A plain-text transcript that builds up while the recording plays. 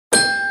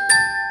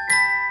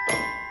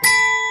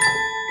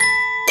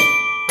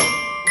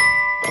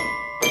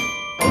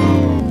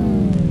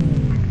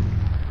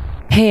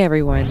Hey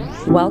everyone,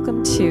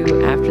 welcome to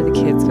After the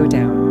Kids Go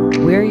Down.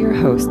 We're your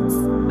hosts.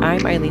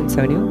 I'm Eileen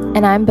Sonu.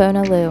 And I'm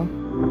Bona Lou.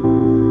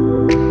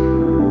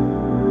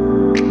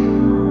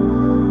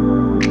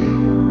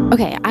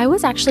 Okay, I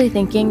was actually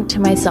thinking to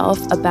myself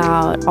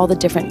about all the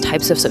different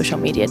types of social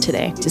media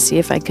today to see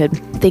if I could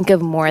think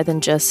of more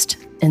than just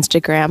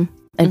Instagram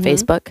and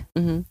Facebook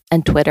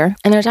and Twitter.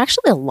 And there's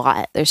actually a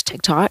lot. There's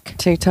TikTok,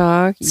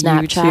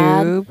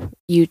 Snapchat,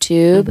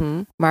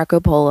 YouTube, Marco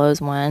Polo's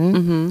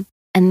one.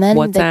 And then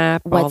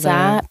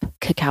WhatsApp,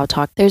 Kakao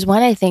Talk. There's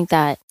one I think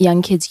that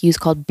young kids use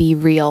called Be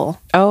Real.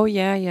 Oh,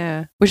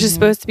 yeah. Which is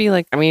supposed to be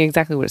like, I mean,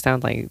 exactly what it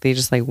sounds like. They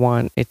just like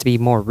want it to be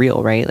more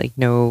real, right? Like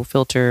no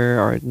filter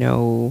or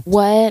no...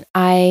 What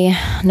I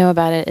know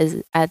about it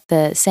is at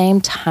the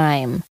same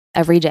time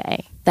every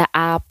day, the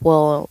app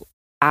will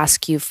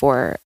ask you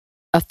for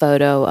a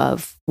photo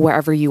of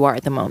wherever you are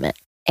at the moment.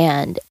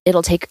 And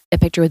it'll take a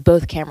picture with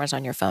both cameras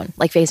on your phone,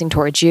 like facing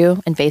towards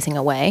you and facing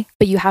away.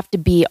 But you have to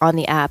be on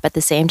the app at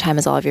the same time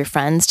as all of your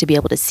friends to be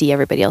able to see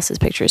everybody else's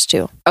pictures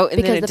too. Oh, and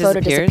because the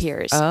photo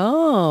disappears.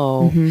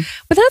 Oh,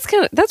 but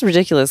that's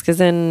ridiculous because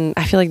then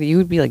I feel like you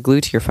would be like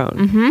glued to your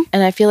phone.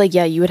 And I feel like,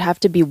 yeah, you would have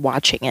to be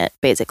watching it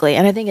basically.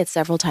 And I think it's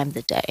several times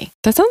a day.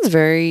 That sounds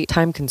very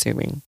time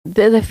consuming.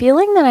 The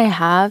feeling that I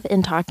have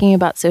in talking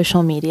about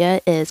social media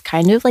is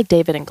kind of like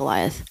David and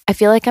Goliath. I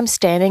feel like I'm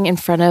standing in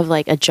front of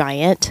like a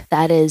giant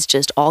that is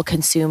just all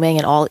consuming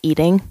and all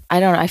eating. I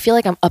don't know. I feel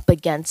like I'm up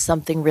against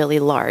something really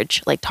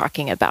large, like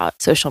talking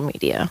about social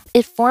media.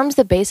 It forms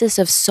the basis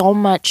of so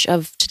much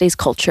of today's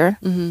culture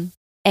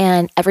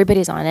and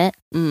everybody's on it.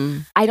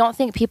 I don't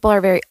think people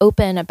are very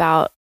open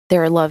about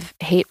their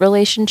love-hate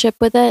relationship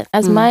with it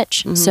as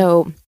much.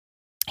 So,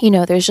 you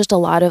know, there's just a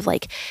lot of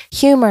like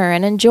humor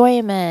and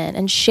enjoyment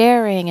and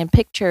sharing and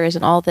pictures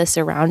and all this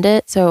around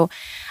it. So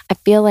I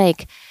feel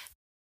like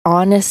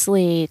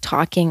honestly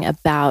talking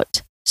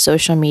about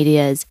social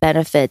media's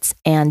benefits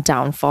and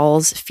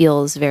downfalls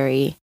feels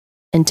very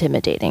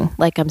intimidating.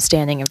 Like I'm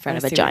standing in front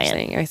of a giant.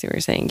 I see what you're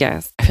saying.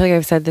 Yes. I feel like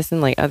I've said this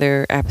in like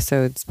other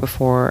episodes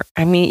before.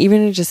 I mean,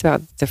 even just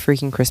about the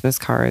freaking Christmas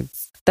cards.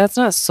 That's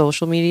not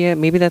social media.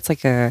 Maybe that's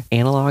like a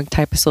analog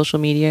type of social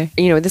media.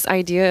 You know, this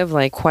idea of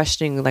like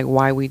questioning like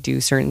why we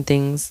do certain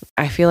things.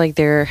 I feel like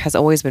there has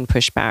always been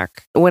pushback.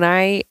 When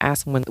I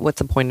ask someone, what's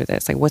the point of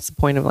this? Like, what's the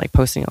point of like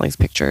posting all these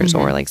pictures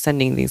or like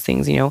sending these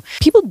things? You know,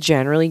 people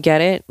generally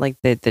get it, like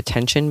the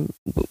tension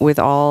with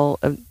all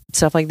of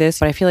stuff like this.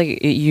 But I feel like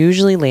it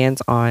usually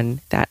lands on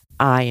that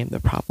I am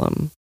the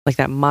problem. Like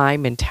that my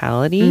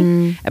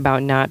mentality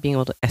about not being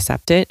able to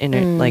accept it and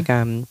it,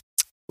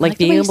 like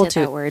being able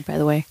to that word, by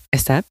the way.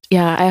 Accept?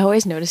 Yeah, I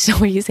always notice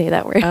when you say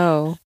that word.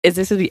 Oh, is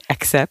this would be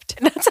accept?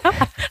 That's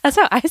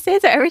how I say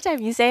it. So every time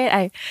you say it,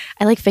 I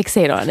like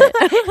fixate on it.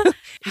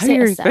 How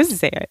are you supposed to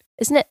say it?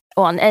 Isn't it?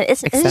 Well,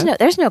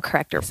 there's no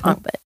correct or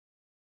wrong, but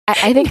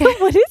I think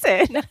what is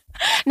it?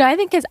 No, I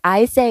think because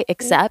I say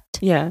accept.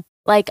 Yeah.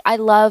 Like I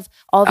love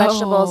all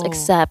vegetables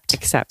except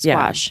squash.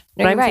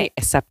 Yeah. No, I'm saying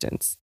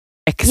acceptance.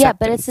 Acceptance. Yeah,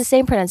 but it's the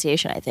same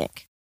pronunciation, I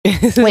think.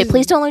 Wait,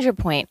 please don't lose your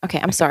point. Okay,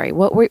 I'm sorry.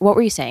 What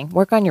were you saying?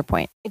 Work on your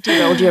point.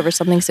 Told you ever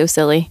something so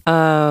silly?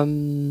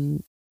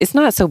 It's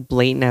not so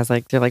blatant as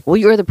like they're like, well,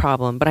 you're the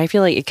problem. But I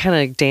feel like it kind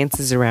of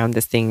dances around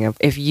this thing of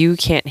if you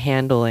can't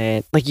handle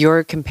it, like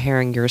you're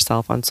comparing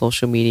yourself on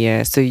social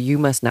media, so you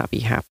must not be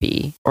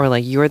happy, or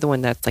like you're the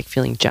one that's like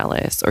feeling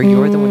jealous, or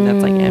you're the one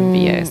that's like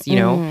envious. You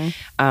know,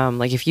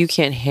 like if you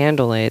can't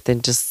handle it,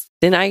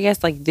 then I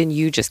guess like then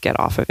you just get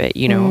off of it.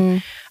 You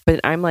know. But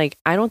I'm like,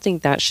 I don't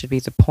think that should be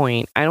the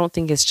point. I don't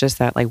think it's just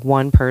that like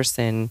one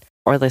person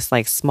or this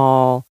like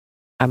small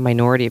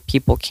minority of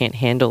people can't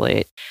handle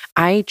it.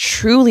 I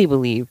truly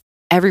believe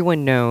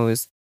everyone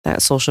knows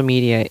that social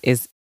media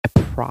is a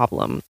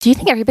problem. Do you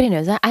think everybody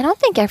knows that? I don't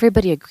think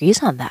everybody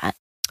agrees on that.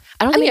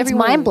 I mean, it's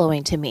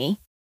mind-blowing to me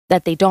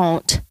that they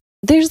don't.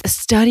 There's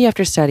study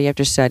after study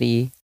after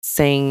study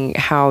saying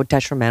how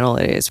detrimental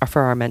it is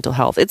for our mental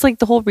health. It's like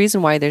the whole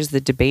reason why there's the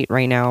debate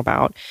right now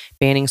about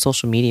banning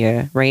social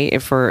media,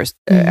 right? For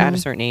at a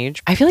certain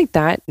age. I feel like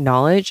that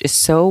knowledge is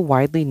so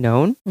widely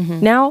known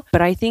now,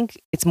 but I think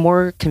it's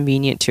more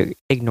convenient to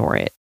ignore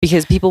it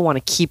because people want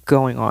to keep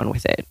going on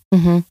with it.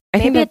 I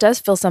think it does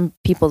fill some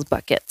people's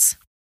buckets.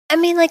 I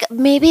mean, like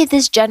maybe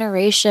this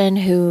generation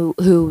who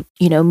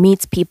you know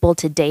meets people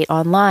to date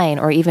online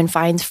or even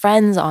finds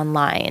friends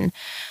online.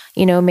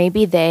 You know,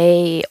 maybe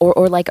they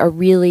or like are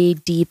really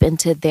deep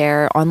into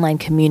their online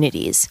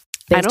communities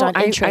based on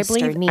interest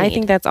or need. I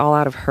think that's all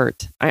out of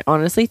hurt. I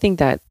honestly think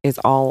that is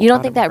all. You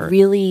don't think that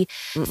really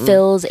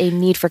fills a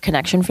need for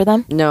connection for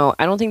them? No,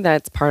 I don't think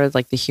that's part of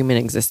like the human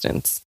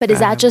existence. But is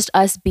that just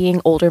us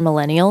being older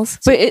millennials?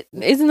 But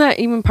isn't that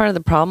even part of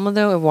the problem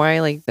though of why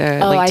like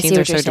the teens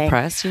are so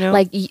depressed? You know,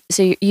 like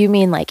so you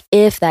mean like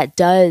if that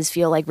does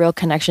feel like real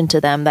connection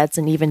to them, that's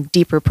an even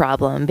deeper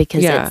problem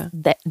because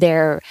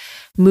they're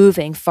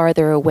moving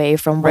farther away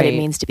from what it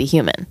means to be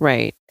human.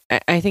 Right.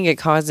 I think it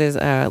causes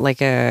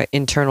like a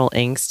internal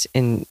angst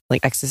and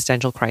like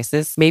existential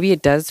crisis. Maybe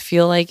it does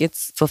feel like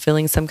it's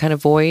fulfilling some kind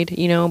of void,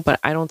 but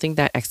I don't think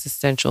that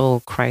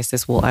existential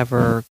crisis will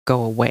ever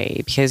go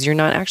away because you're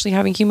not actually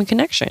having human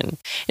connection.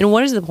 And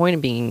what is the point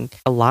of being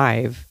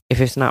alive if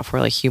it's not for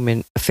like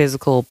human,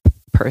 physical,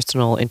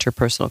 personal,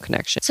 interpersonal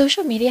connection?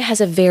 Social media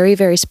has a very,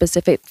 very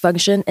specific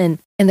function in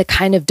the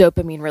kind of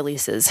dopamine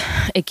releases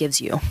it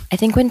gives you. I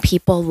think when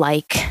people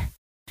like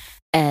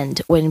and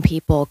when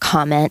people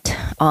comment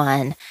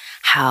on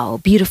how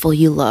beautiful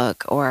you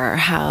look or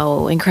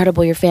how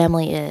incredible your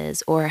family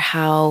is or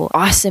how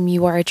awesome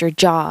you are at your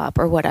job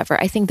or whatever,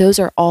 I think those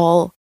are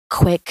all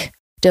quick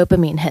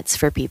dopamine hits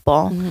for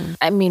people. Mm-hmm.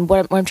 I mean,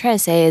 what I'm trying to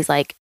say is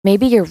like,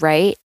 maybe you're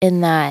right in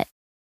that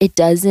it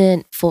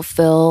doesn't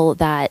fulfill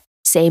that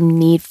same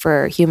need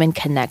for human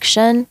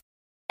connection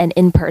and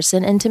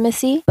in-person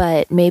intimacy,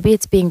 but maybe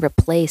it's being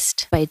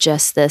replaced by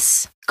just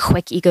this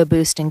quick ego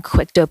boost and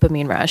quick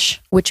dopamine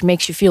rush, which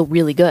makes you feel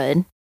really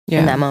good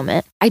in that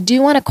moment. I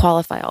do want to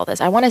qualify all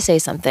this. I want to say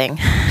something,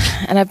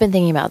 and I've been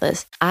thinking about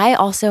this. I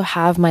also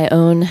have my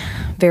own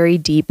very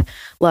deep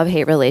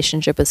love-hate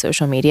relationship with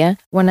social media.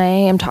 When I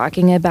am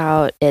talking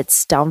about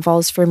its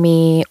downfalls for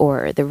me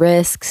or the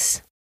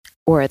risks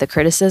or the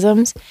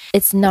criticisms,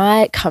 it's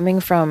not coming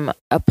from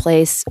a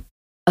place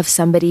of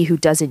somebody who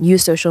doesn't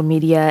use social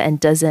media and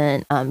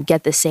doesn't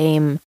get the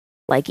same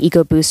like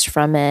ego boost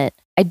from it.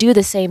 I do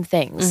the same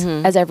things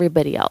as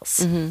everybody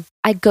else.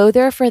 I go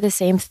there for the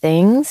same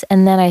things.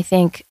 And then I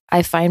think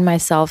I find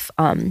myself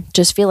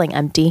just feeling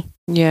empty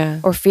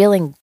or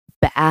feeling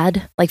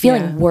bad, like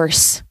feeling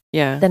worse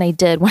than I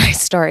did when I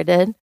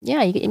started.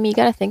 Yeah, you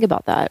got to think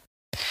about that.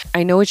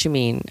 I know what you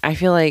mean. I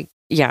feel like,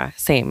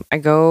 same. I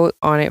go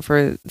on it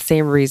for the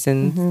same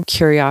reason,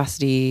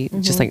 curiosity,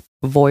 just like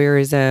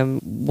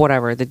voyeurism,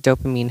 whatever, the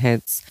dopamine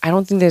hits. I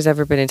don't think there's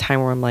ever been a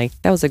time where I'm like,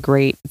 that was a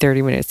great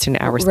 30 minutes to an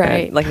hour spent.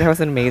 Right. Like that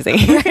was amazing.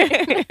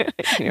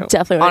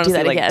 Definitely want to do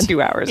that like again.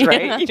 2 hours,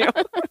 right?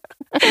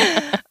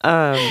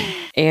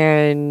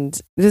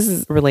 And this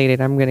is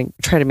related. I'm going to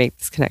try to make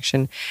this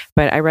connection.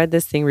 But I read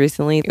this thing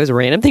recently. It was a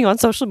random thing on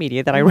social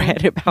media that I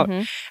read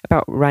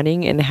about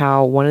running and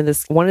how one of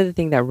the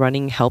things that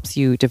running helps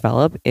you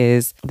develop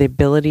is the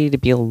ability to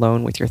be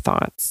alone with your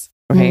thoughts.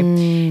 Okay.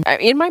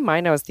 In my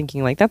mind, I was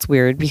thinking like, that's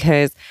weird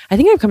because I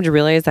think I've come to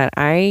realize that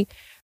I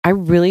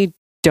really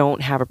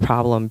don't have a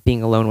problem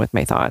being alone with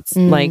my thoughts.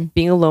 Like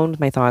being alone with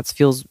my thoughts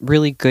feels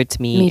really good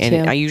to me.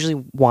 And I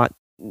usually want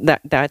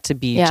that to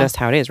be just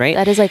how it is, right?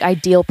 That is like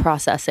ideal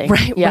processing.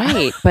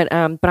 Right. But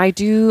I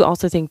do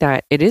also think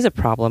that it is a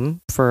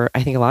problem for,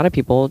 I think, a lot of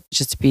people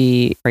just to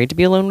be afraid to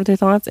be alone with their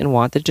thoughts and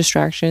want the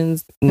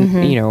distractions,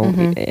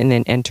 and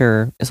then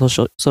enter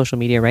social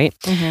media, right?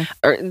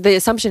 Or the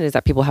assumption is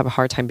that people have a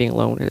hard time being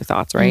alone with their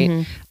thoughts,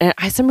 right? And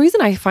some reason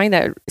I find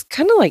that it's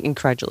kind of like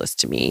incredulous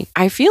to me.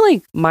 I feel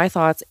like my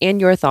thoughts and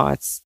your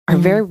thoughts are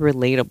very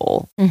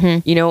relatable,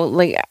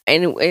 like,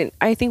 and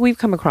I think we've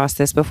come across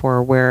this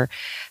before where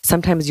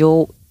sometimes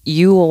you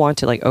will want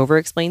to like over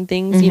explain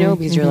things,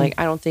 because you're like,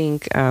 I don't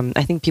think,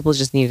 I think people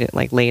just need it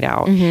like laid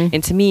out.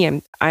 And to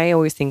me, I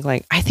always think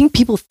like, I think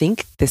people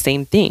think the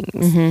same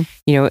things,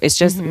 it's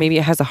just maybe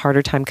it has a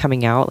harder time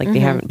coming out. Like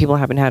people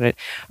haven't had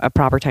a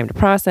proper time to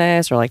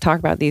process or like talk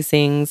about these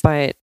things.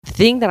 But the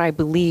thing that I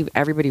believe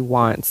everybody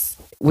wants,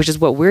 which is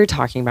what we're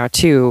talking about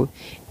too,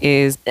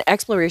 is the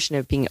exploration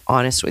of being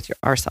honest with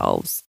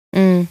ourselves.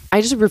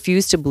 I just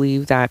refuse to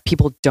believe that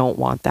people don't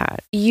want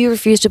that. You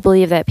refuse to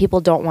believe that people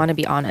don't want to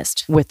be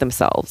honest with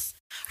themselves.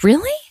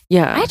 Really?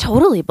 Yeah. I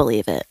totally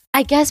believe it.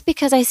 I guess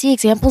because I see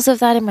examples of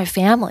that in my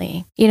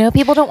family.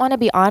 People don't want to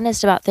be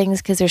honest about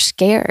things because they're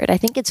scared. I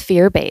think it's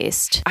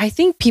fear-based. I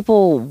think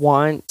people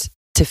want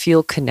to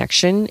feel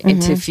connection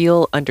and to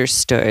feel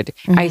understood.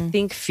 I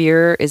think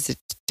fear is a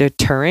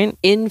deterrent.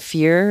 In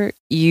fear,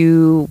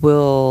 you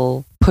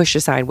will push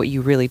aside what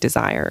you really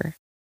desire.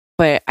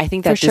 But I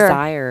think that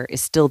desire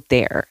is still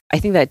there. I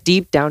think that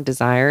deep down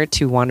desire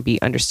to want to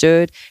be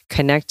understood,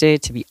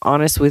 connected, to be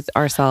honest with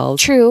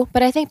ourselves. True.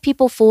 But I think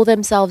people fool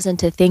themselves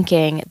into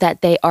thinking that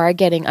they are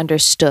getting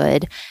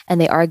understood and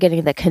they are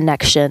getting the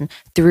connection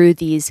through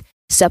these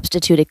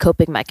substituted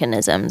coping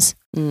mechanisms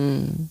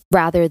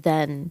rather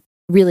than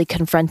really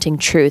confronting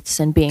truths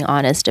and being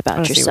honest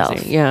about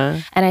yourself. Yeah.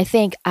 And I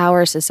think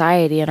our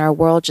society and our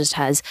world just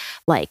has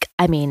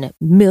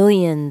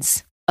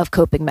millions of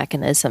coping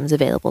mechanisms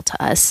available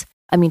to us.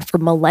 I mean, for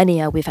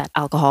millennia, we've had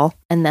alcohol,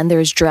 and then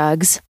there's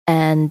drugs.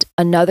 And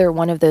another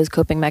one of those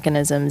coping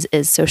mechanisms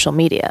is social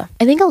media.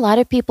 I think a lot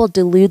of people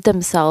delude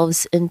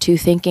themselves into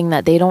thinking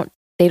that they don't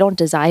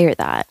desire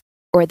that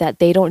or that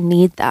they don't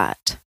need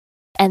that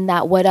and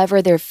that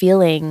whatever they're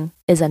feeling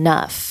is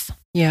enough.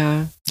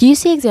 Yeah. Do you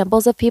see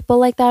examples of people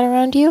like that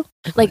around you?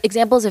 Like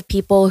examples of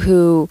people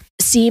who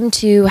seem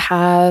to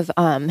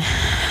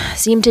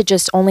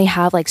just only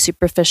have like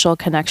superficial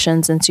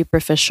connections and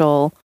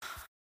superficial,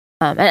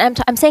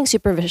 and I'm saying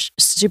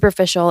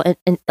superficial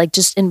and like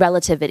just in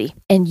relativity.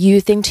 And you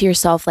think to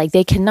yourself, like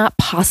they cannot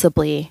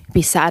possibly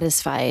be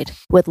satisfied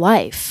with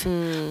life,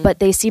 but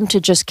they seem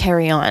to just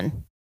carry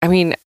on. I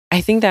mean,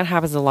 I think that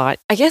happens a lot.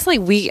 I guess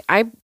like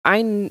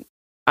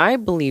I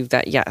believe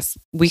that yes,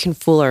 we can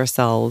fool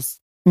ourselves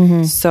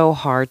so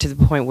hard to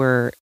the point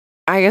where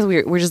I guess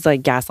we're just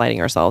like gaslighting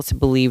ourselves to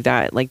believe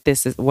that like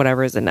this is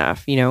whatever is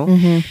enough, you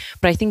know?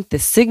 But I think the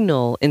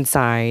signal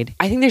inside,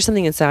 I think there's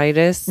something inside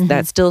us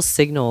that still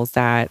signals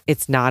that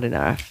it's not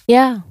enough.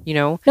 Yeah. You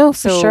know? No,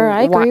 for sure.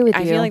 I agree with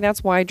you. I feel like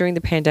that's why during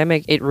the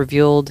pandemic, it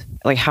revealed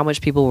like how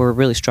much people were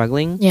really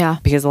struggling. Yeah.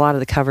 Because a lot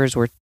of the covers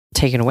were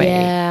taken away.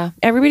 Yeah.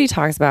 Everybody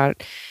talks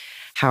about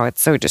how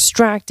it's so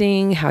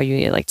distracting, how you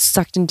get like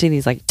sucked into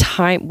these like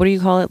what do you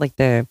call it? Like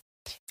the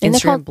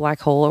Instagram black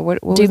hole or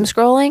what doom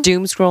scrolling?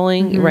 Doom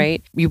scrolling,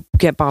 right? You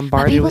get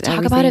bombarded with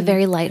everything. People talk about it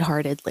very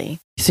lightheartedly.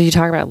 So you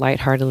talk about it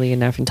lightheartedly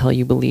enough until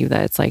you believe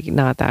that it's like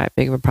not that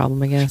big of a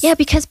problem, I guess. Yeah,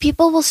 because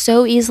people will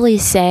so easily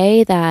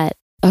say that,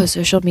 oh,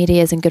 social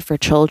media isn't good for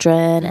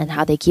children and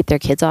how they keep their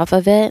kids off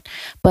of it.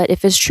 But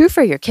if it's true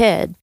for your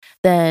kid,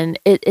 then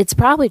it's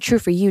probably true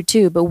for you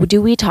too. But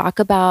do we talk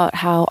about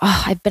how,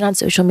 oh, I've been on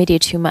social media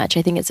too much.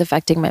 I think it's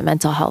affecting my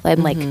mental health.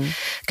 I'm like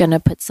going to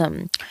put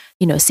some,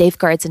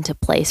 safeguards into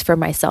place for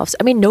myself. So,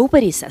 I mean,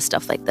 nobody says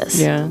stuff like this.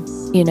 Yeah.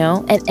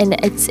 And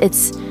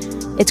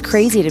it's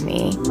crazy to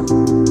me.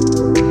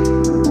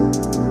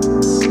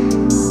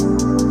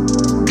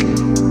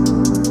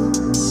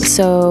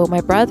 So my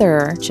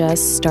brother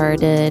just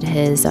started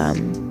his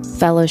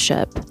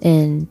fellowship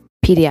in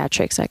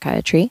pediatric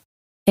psychiatry.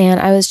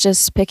 And I was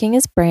just picking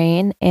his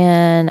brain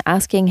and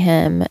asking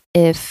him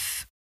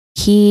if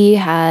he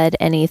had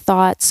any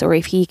thoughts or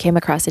if he came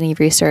across any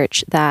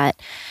research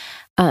that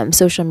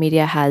social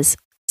media has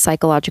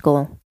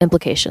psychological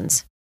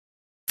implications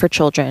for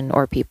children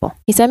or people.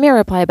 He sent me a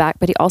reply back,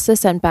 but he also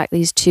sent back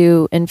these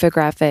 2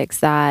 infographics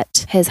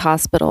that his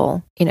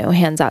hospital,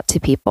 hands out to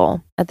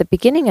people. At the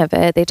beginning of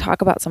it, they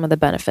talk about some of the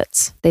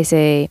benefits. They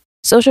say,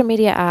 social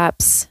media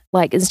apps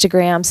like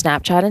Instagram,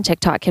 Snapchat, and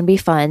TikTok can be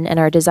fun and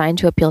are designed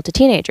to appeal to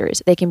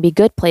teenagers. They can be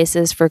good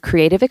places for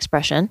creative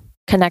expression,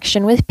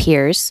 connection with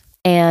peers,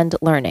 and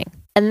learning.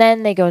 And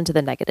then they go into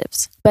the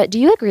negatives. But do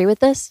you agree with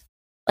this?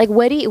 Like,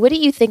 what do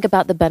you think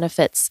about the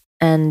benefits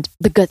and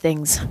the good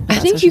things? I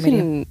think you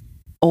can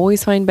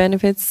always find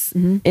benefits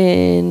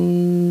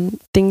in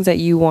things that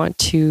you want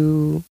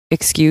to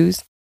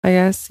excuse, I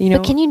guess,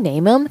 But can you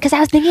name them? Because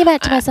I was thinking about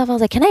it to myself. I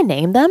was like, can I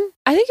name them?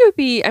 I think it would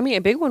be, a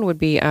big one would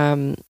be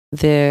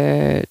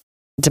the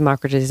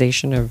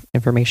democratization of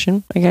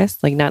information, I guess.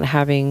 Like not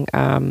having...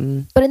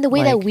 but in the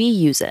way that we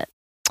use it.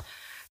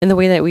 In the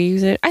way that we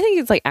use it, I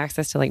think it's like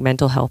access to like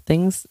mental health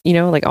things,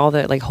 like all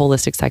the like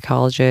holistic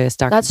psychologists,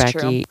 Dr.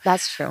 Becky.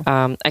 That's true.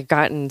 I've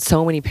gotten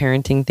so many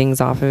parenting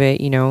things off of it,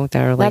 that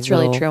are like that's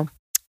really true.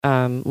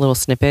 Little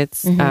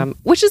snippets,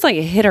 which is like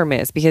a hit or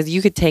miss because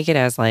you could take it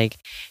as like,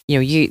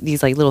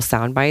 these like little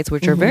sound bites,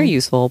 which are very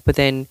useful, but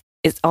then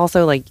it's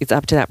also like, it's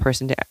up to that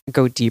person to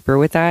go deeper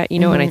with that,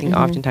 and I think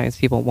oftentimes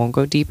people won't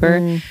go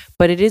deeper,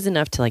 but it is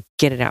enough to like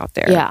get it out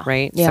there. Yeah.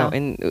 Right. Yeah. So,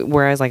 and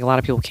whereas like a lot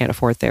of people can't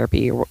afford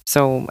therapy.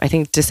 So I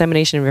think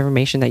dissemination of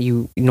information that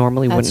you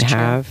normally wouldn't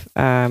have.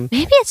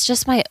 Maybe it's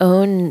just my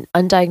own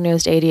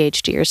undiagnosed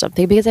ADHD or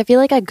something, because I feel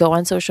like I go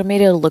on social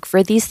media to look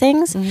for these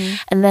things.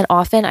 And then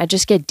often I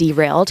just get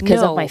derailed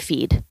because of my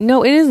feed.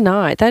 No, it is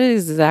not. That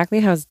is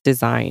exactly how it's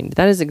designed.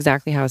 That is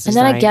exactly how it's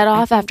designed. And then I get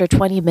off after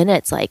 20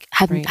 minutes, like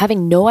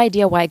having no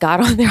idea why I got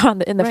on there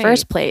in the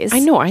first place. I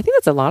know. I think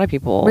that's a lot of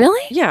people.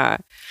 Really? Yeah.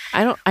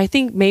 I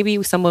think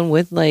maybe someone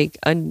with like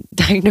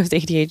undiagnosed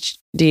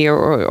ADHD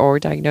or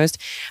diagnosed,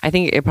 I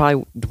think it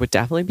probably would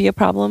definitely be a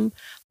problem,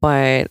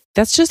 but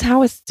that's just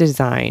how it's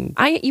designed.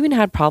 I even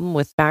had problem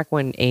with back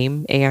when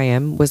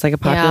AIM was like a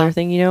popular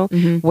thing,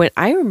 when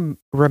I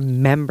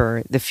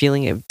remember the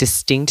feeling of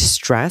distinct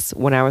stress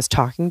when I was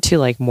talking to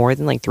like more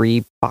than like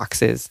 3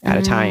 boxes at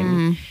a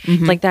time.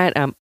 Like that,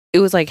 it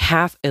was like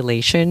half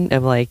elation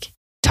of like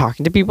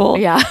talking to people,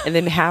 and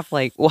then half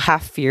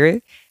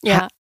fear,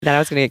 that I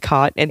was gonna get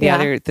caught, and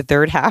the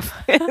third half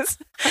is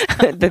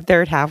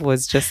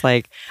was just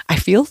like, I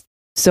feel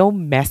so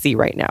messy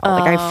right now.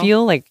 Like I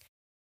feel like,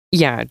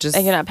 just,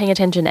 and you're not paying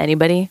attention to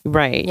anybody,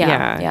 right?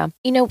 Yeah.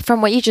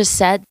 From what you just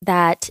said,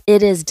 that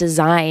it is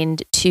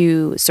designed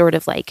to sort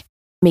of like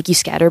make you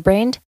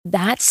scatterbrained.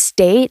 That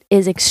state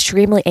is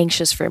extremely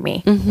anxious for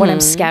me when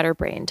I'm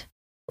scatterbrained.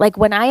 Like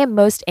when I am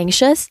most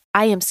anxious,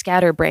 I am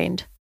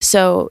scatterbrained.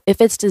 So if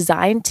it's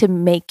designed to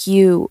make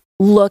you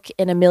look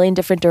in a million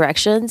different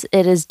directions,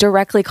 it is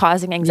directly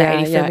causing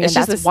anxiety for me. And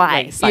that's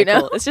why,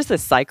 cycle. It's just a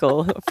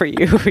cycle for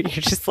you where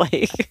you're just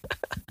like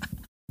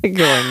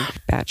going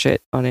batshit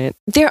on it.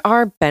 There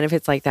are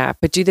benefits like that,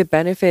 but do the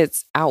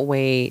benefits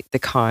outweigh the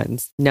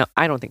cons? No,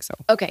 I don't think so.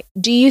 Okay.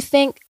 Do you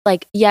think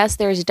like, yes,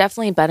 there's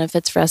definitely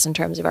benefits for us in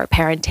terms of our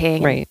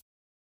parenting, right?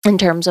 In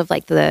terms of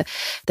like the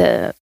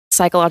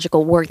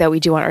psychological work that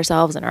we do on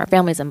ourselves and our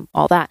families and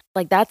all that.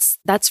 Like that's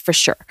for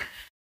sure.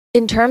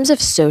 In terms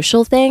of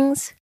social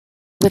things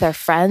with our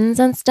friends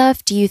and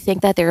stuff, do you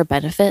think that there are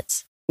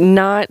benefits?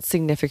 Not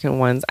significant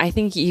ones. I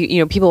think you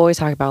know people always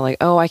talk about like,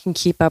 oh, I can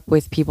keep up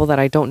with people that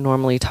I don't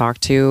normally talk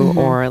to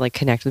or like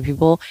connect with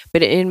people. But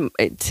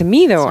to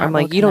me though, I'm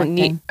like, you don't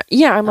need.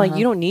 Yeah, I'm like,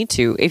 you don't need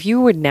to. If you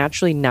would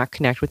naturally not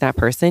connect with that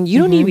person, you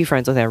don't need to be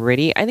friends with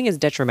everybody. I think it's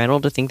detrimental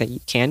to think that you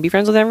can be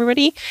friends with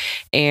everybody,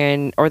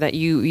 or that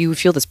you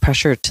feel this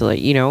pressure to like,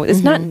 you know,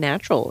 it's not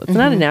natural. It's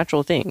not a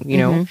natural thing. You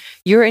know,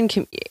 you're in.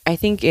 I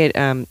think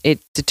it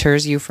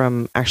deters you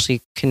from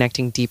actually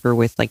connecting deeper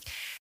with like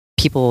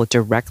people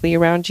directly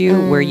around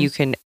you where you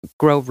can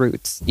grow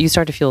roots. You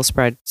start to feel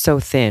spread so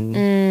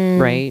thin,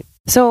 right?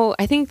 So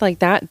I think like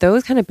that,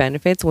 those kind of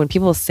benefits, when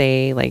people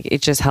say like,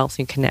 it just helps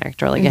me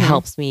connect, or like it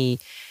helps me,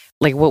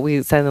 like what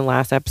we said in the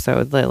last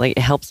episode, that like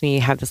it helps me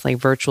have this like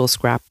virtual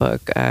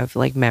scrapbook of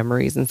like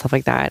memories and stuff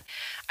like that.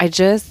 I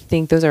just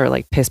think those are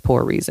like piss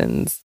poor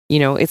reasons. You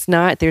know, it's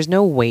not, there's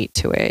no weight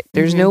to it.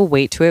 There's no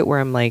weight to it where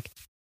I'm like,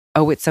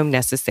 oh, it's so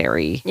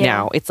necessary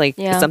now. It's like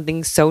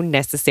something so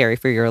necessary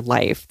for your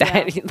life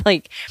that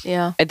like,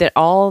 that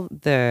all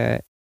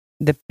the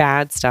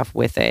bad stuff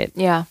with it,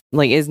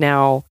 like is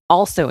now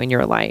also in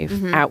your life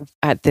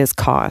at this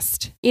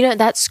cost. You know,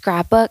 that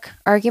scrapbook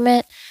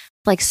argument,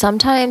 like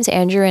sometimes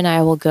Andrew and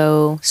I will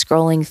go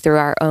scrolling through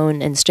our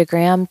own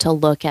Instagram to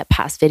look at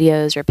past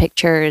videos or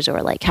pictures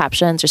or like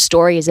captions or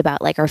stories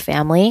about like our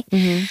family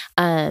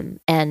and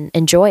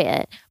enjoy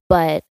it.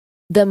 But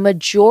the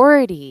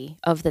majority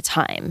of the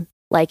time,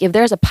 like if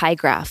there's a pie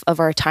graph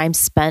of our time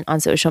spent on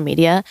social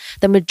media,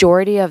 the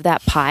majority of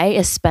that pie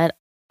is spent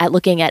at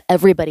looking at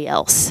everybody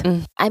else.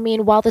 I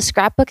mean, while the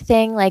scrapbook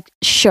thing, like,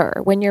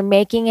 sure, when you're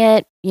making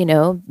it, you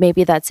know,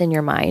 maybe that's in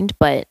your mind,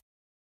 but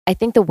I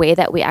think the way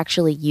that we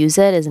actually use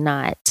it is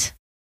not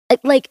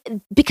like,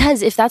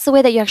 because if that's the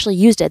way that you actually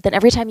used it, then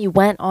every time you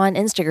went on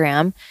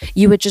Instagram,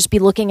 you would just be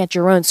looking at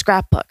your own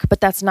scrapbook,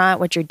 but that's not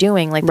what you're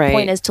doing. Like the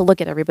point is to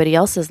look at everybody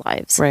else's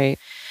lives. Right.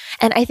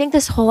 And I think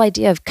this whole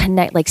idea of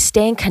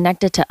staying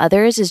connected to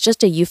others is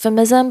just a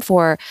euphemism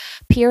for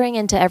peering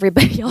into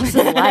everybody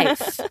else's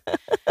life.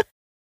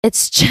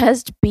 It's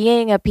just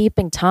being a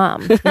peeping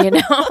Tom, you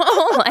know,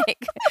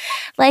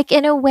 like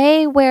in a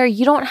way where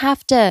you don't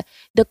have to,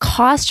 the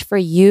cost for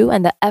you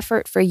and the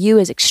effort for you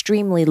is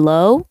extremely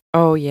low.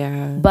 Oh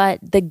yeah. But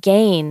the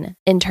gain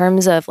in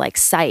terms of like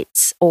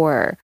sites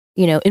or,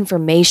 you know,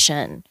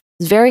 information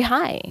is very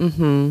high.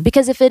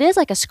 Because if it is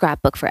like a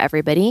scrapbook for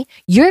everybody,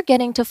 you're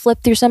getting to flip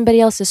through somebody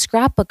else's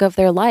scrapbook of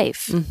their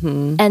life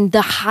and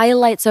the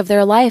highlights of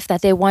their life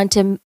that they want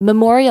to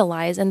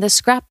memorialize in this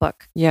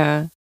scrapbook.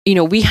 Yeah. You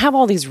know, we have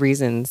all these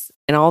reasons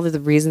and all the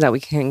reasons that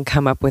we can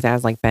come up with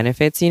as like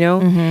benefits, you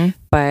know,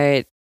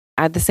 but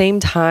at the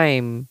same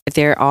time,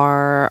 there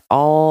are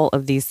all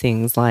of these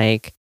things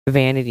like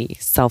vanity,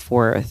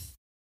 self-worth,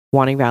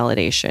 wanting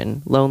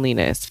validation,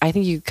 loneliness. I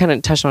think you kind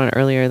of touched on it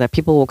earlier that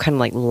people will kind of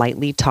like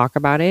lightly talk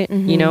about it,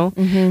 you know,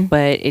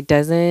 but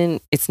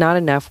it's not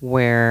enough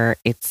where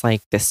it's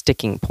like the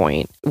sticking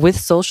point. With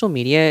social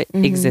media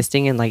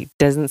existing and like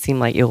doesn't seem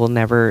like it will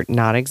never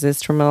not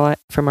exist from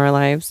our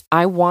lives.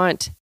 I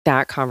want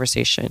that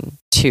conversation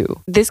too.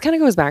 This kind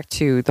of goes back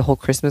to the whole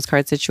Christmas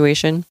card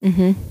situation.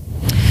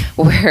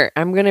 Where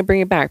I'm going to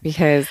bring it back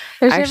because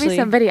there's going to be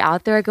somebody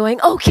out there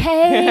going,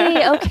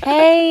 okay,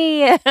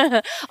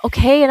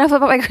 enough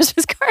about my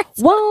Christmas cards.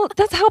 Well,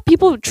 that's how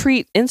people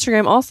treat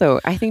Instagram also.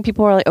 I think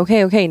people are like,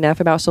 okay, enough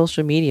about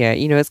social media.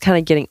 You know, it's kind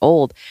of getting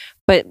old.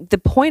 But the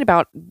point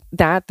about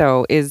that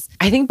though is,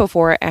 I think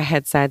before I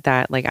had said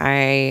that like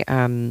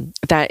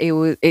that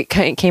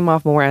it came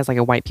off more as like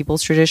a white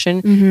people's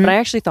tradition, but I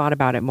actually thought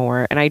about it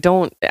more, and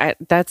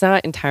that's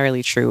not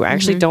entirely true. I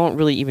actually don't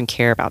really even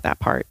care about that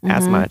part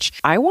as much.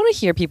 I want to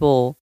hear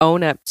people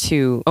own up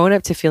to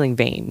feeling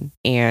vain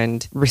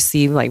and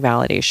receive like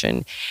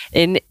validation,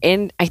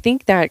 and I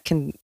think that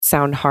can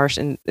sound harsh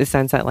in the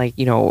sense that like,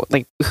 you know,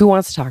 like who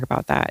wants to talk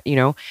about that, you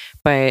know,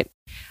 but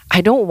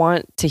I don't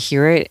want to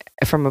hear it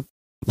from a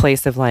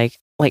place of like,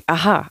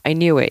 aha, I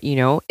knew it, you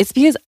know? It's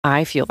because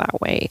I feel that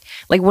way.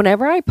 Like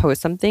whenever I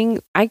post something,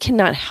 I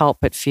cannot help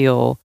but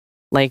feel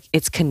like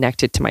it's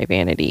connected to my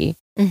vanity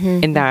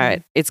and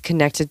that it's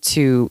connected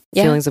to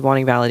feelings of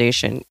wanting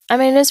validation. I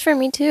mean, it is for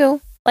me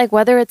too. Like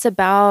whether it's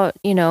about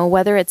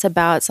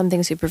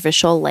something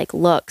superficial like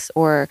looks,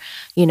 or,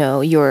 you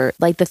know, your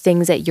like the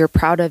things that you're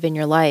proud of in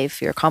your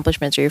life, your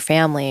accomplishments or your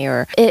family,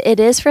 or it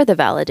is for the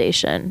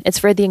validation. It's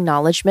for the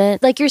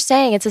acknowledgement. Like you're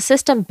saying, it's a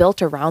system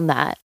built around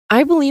that.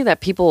 I believe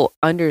that people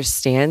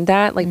understand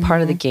that like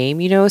part of the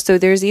game, you know? So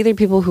there's either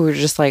people who are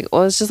just like,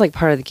 well, it's just like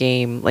part of the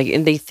game. Like,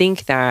 and they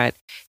think that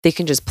they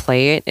can just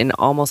play it and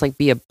almost like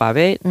be above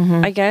it,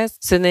 I guess.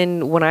 So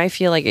then when I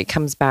feel like it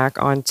comes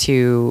back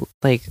onto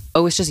like,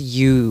 oh, it's just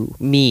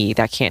me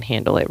that can't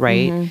handle it,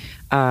 right?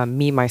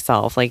 Me,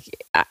 myself, like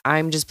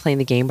I'm just playing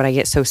the game, but I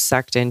get so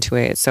sucked into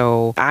it.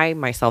 So I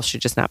myself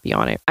should just not be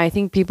on it. I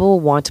think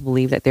people want to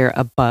believe that they're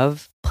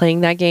above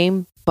playing that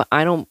game, but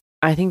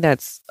I think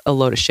that's a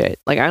load of shit.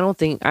 Like, I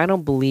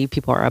don't believe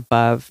people are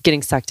above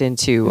getting sucked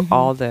into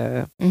all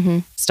the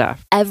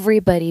stuff.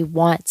 Everybody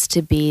wants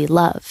to be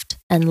loved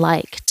and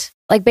liked.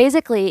 Like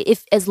basically,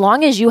 if as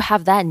long as you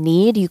have that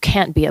need, you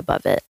can't be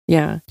above it.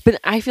 Yeah.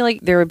 But I feel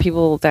like there are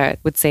people that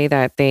would say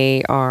that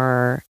they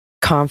are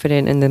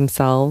confident in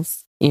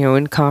themselves,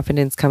 and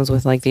confidence comes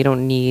with like they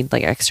don't need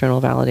like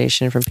external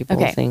validation from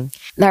people. Okay.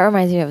 That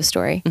reminds me of a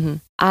story. Mm-hmm.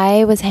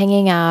 I was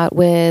hanging out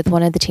with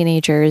one of the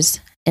teenagers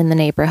in the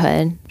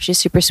neighborhood. She's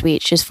super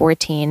sweet. She's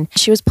 14.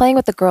 She was playing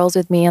with the girls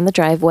with me on the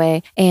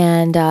driveway,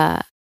 and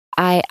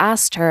I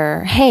asked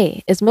her,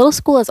 hey, is middle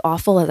school as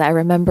awful as I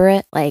remember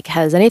it? Like,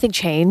 has anything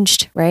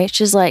changed? Right?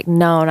 She's like,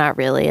 no, not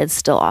really. It's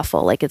still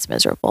awful. Like, it's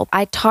miserable.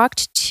 I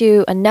talked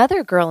to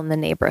another girl in the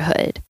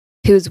neighborhood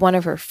who's one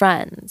of her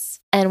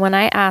friends. And when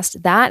I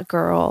asked that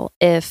girl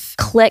if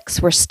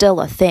cliques were still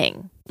a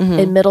thing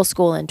in middle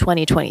school in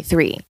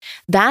 2023,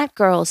 that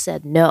girl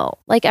said no.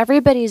 Like,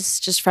 everybody's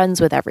just friends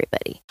with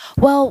everybody.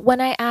 Well,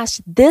 when I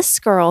asked this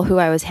girl who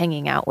I was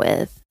hanging out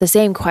with the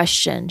same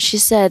question, she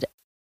said,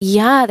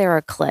 yeah, there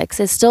are cliques.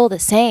 It's still the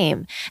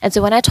same. And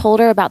so when I told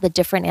her about the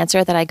different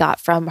answer that I got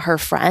from her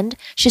friend,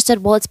 she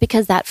said, well, it's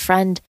because that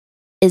friend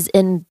is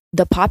in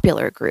the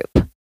popular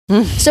group.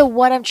 So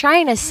what I'm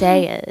trying to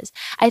say is,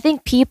 I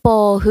think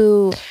people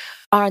who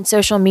are on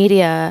social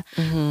media,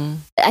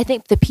 I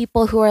think the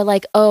people who are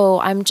like, oh,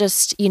 I'm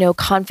just,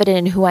 confident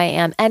in who I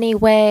am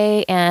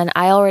anyway. And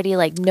I already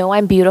like know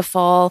I'm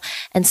beautiful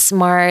and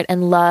smart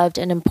and loved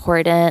and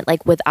important,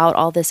 like without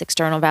all this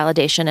external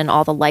validation and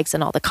all the likes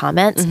and all the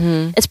comments.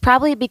 It's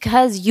probably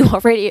because you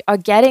already are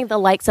getting the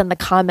likes and the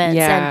comments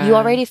and you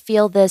already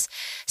feel this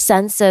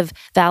sense of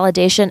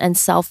validation and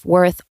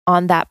self-worth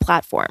on that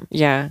platform.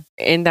 Yeah.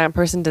 And that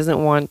person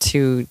doesn't want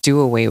to do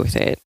away with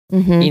it.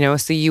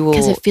 So you will,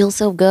 because it feels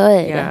so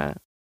good. Yeah.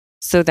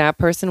 So that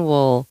person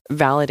will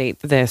validate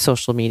the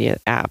social media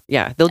app.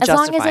 Yeah. They'll justify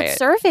it. As long as it's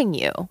serving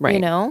you,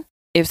 right.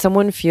 If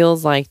someone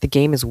feels like the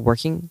game is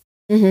working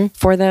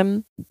for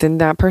them, then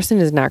that person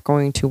is not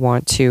going to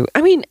want to.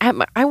 I mean,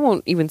 I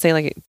won't even say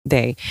like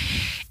they.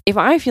 If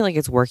I feel like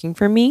it's working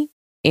for me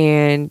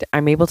and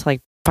I'm able to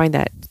like find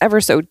that ever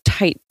so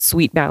tight,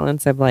 sweet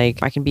balance of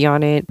like, I can be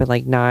on it, but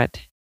like not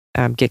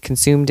get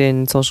consumed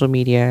in social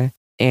media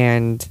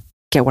and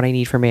get what I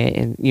need from it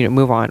and,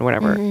 move on,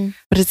 whatever.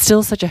 But it's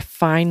still such a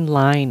fine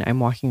line I'm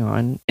walking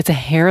on. It's a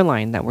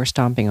hairline that we're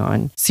stomping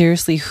on.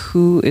 Seriously,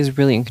 who is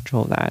really in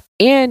control of that?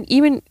 And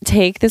even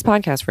take this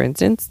podcast, for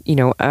instance,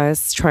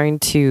 us trying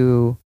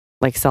to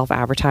like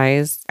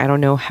self-advertise. I don't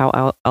know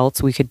how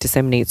else we could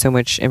disseminate so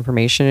much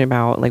information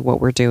about like what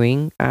we're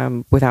doing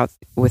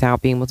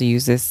without being able to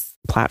use this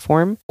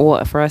platform.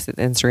 Well, for us it's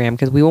Instagram,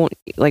 because we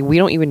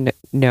don't even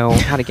know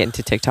how to get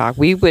into TikTok.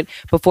 We would,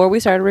 before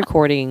we started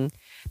recording,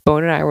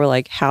 Bone and I were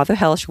like, how the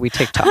hell should we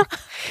TikTok?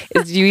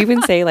 Do you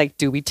even say like,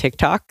 do we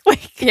TikTok?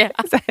 Like, yeah.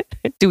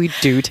 Do we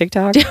do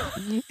TikTok?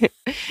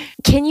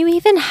 Can you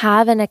even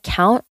have an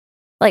account,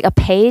 like a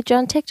page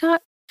on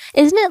TikTok?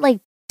 Isn't it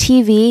like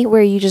TV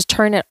where you just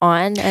turn it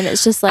on and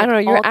it's just like, I don't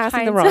know, you're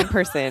asking the wrong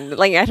person.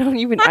 Like,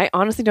 I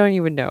honestly don't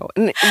even know.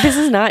 And this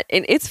is not,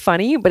 and it's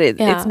funny, but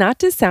it's not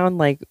to sound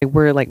like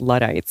we're like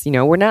Luddites,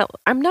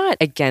 I'm not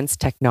against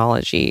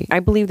technology. I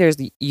believe there's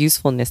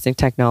usefulness in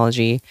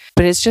technology,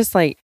 but it's just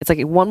like, it's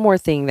like one more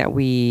thing that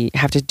we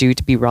have to do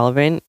to be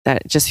relevant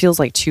that just feels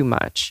like too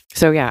much.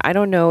 So yeah, I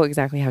don't know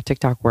exactly how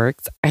TikTok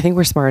works. I think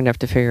we're smart enough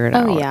to figure it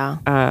out. Oh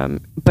yeah.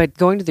 But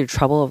going to the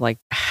trouble of like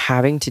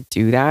having to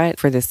do that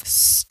for this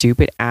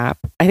stupid app,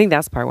 I think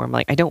that's the part where I'm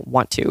like, I don't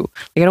want to.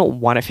 Like, I don't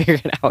want to figure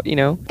it out,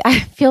 I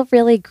feel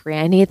really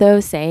granny though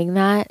saying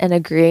that and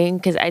agreeing,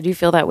 because I do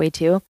feel that way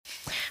too.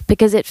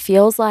 Because it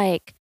feels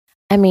like,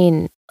 I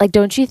mean, like,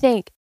 don't you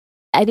think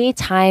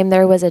anytime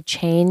there was a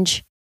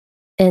change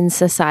in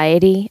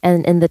society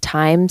and in the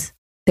times,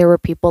 there were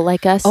people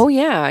like us? Oh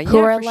yeah, who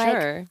are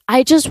like, sure.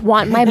 I just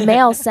want my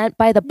mail sent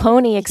by the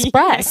Pony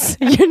Express.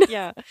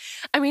 Yeah.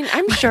 I mean,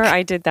 I'm sure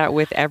I did that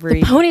with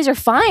every. The ponies are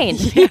fine.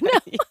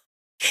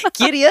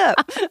 Giddy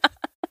up.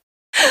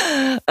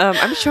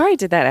 I'm sure I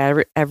did that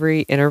at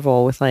every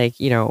interval with like,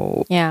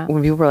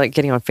 when people were like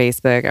getting on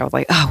Facebook, I was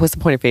like, oh, what's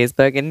the point of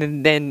Facebook?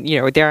 And then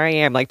there I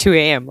am, like 2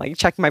 a.m., like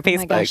checking my Facebook. Oh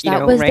my gosh,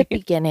 that was right? The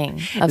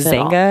beginning of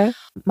Zanga, it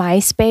all.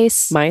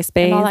 MySpace,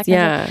 and all that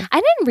yeah.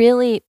 I didn't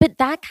really, but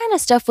that kind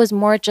of stuff was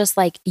more just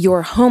like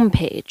your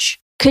homepage.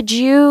 Could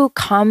you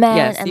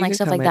comment and like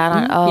stuff comment. Like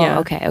that on? Oh, yeah.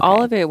 Okay.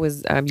 All of it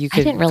was you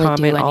could really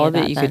comment. All of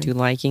it you could do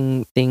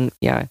liking thing.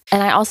 Yeah.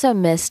 And I also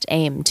missed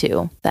AIM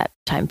too that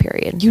time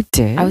period. You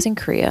did? I was in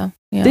Korea.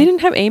 Yeah. They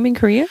didn't have AIM in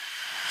Korea?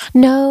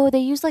 No, they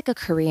used like a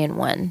Korean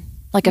one,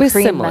 like a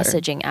Korean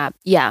messaging app.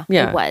 Yeah,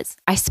 it was.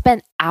 I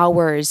spent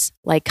hours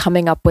like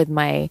coming up with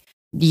my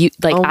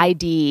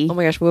ID. Oh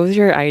my gosh, what was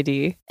your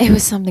ID? It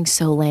was something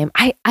so lame.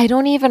 I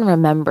don't even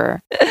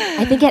remember.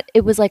 I think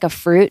it was like a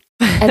fruit,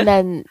 and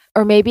then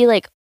or maybe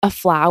like a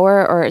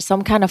flower or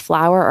some kind of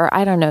flower, or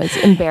I don't know. It's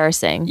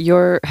embarrassing.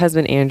 Your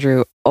husband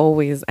Andrew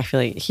I feel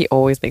like he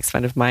always makes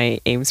fun of my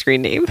AIM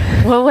screen name.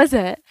 What was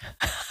it?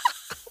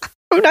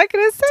 I'm not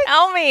gonna say.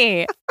 Tell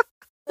me.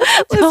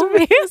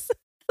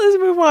 Let's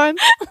move on.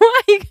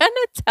 Why are you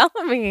gonna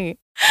tell me?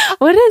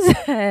 What is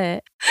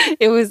it?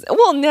 It was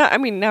now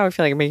I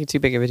feel like I'm making too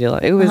big of a deal.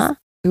 It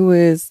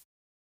was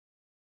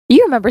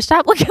You remember?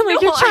 Stop looking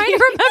like you're trying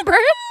to remember.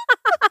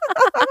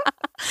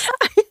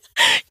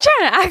 Trying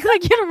to act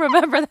like you don't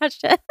remember that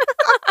shit.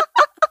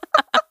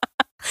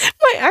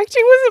 My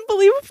acting wasn't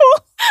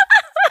believable.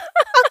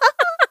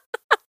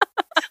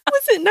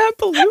 Was it not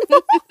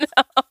believable?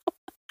 No.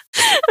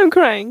 I'm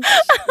crying.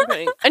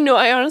 No,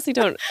 I honestly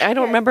don't. I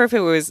don't remember if it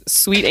was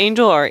Sweet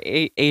Angel or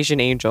Asian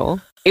Angel.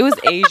 It was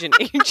Asian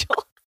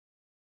Angel.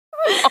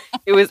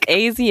 It was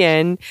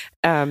AZN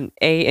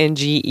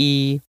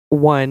ANGE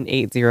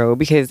 180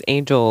 because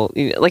Angel,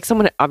 like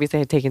someone obviously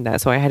had taken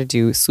that, so I had to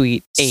do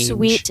Sweet Angel.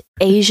 Sweet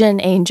Asian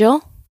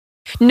Angel?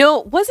 No,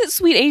 was it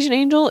Sweet Asian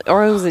Angel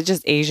or was it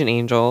just Asian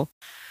Angel?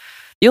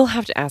 You'll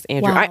have to ask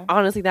Andrew. Wow.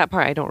 Honestly, that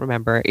part I don't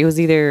remember. It was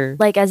either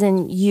like as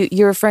in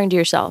you're referring to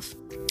yourself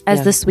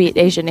as the Sweet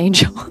Asian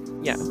Angel.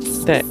 Yeah,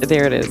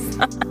 there it is.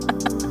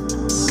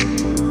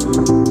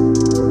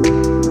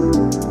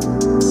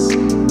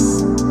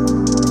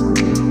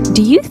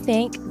 Do you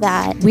think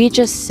that we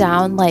just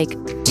sound like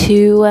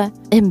two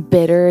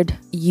embittered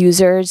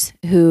users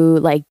who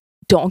like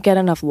don't get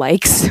enough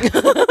likes?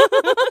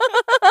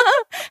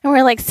 And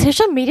we're like,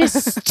 social media is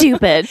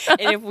stupid. And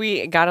if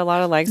we got a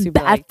lot of likes, we'd be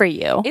bad like, for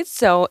you. It's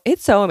so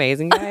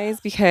amazing, guys,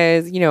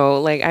 because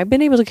like I've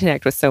been able to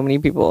connect with so many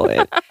people.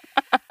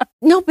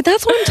 No, but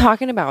that's what I'm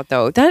talking about,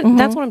 though.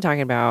 That's what I'm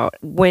talking about.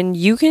 When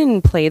you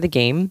can play the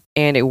game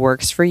and it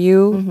works for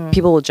you,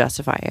 people will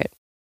justify it.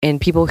 And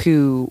people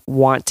who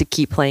want to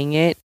keep playing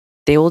it,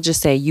 they will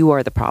just say you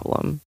are the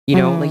problem.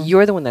 Like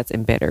you're the one that's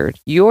embittered.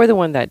 You're the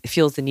one that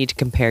feels the need to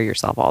compare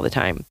yourself all the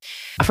time.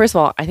 First of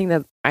all, I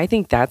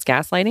think that's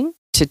gaslighting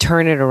to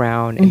turn it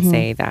around and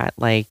say that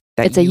like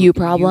that it's a you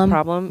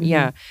problem.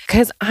 Yeah,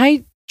 because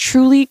I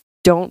truly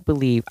don't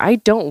believe. I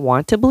don't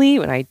want to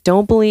believe, and I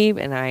don't believe,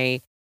 and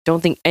I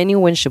don't think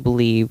anyone should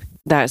believe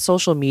that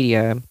social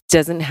media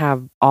doesn't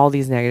have all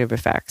these negative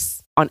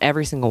effects on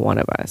every single one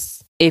of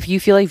us. If you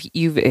feel like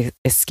you've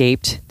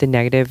escaped the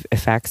negative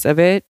effects of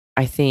it,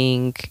 I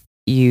think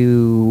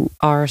you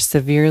are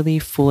severely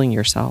fooling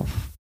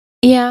yourself.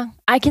 Yeah,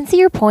 I can see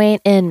your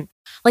point in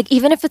like,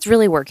 even if it's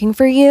really working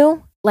for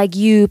you, like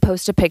you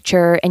post a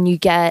picture and you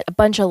get a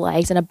bunch of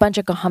likes and a bunch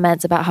of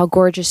comments about how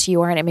gorgeous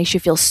you are, and it makes you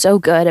feel so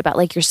good about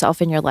like yourself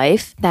and your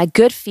life. That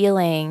good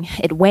feeling,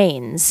 it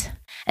wanes.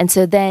 And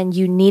so then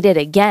you need it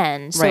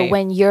again. So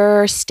when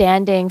you're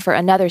standing for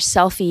another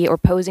selfie or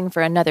posing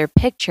for another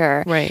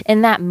picture,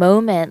 in that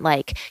moment,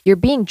 like you're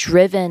being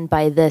driven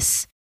by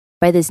this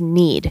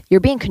need. You're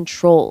being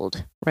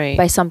controlled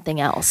by something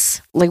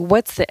else. Like,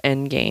 what's the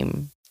end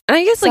game? And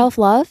I guess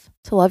self-love,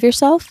 to love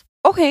yourself.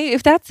 Okay,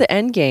 if that's the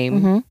end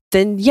game,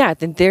 then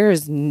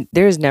there's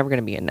never going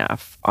to be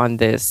enough on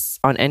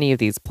any of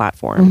these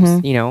platforms.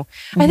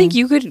 I think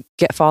you could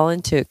fall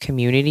into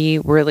community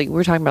where like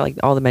we're talking about like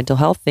all the mental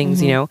health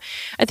things. I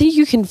think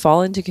you can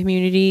fall into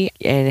community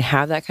and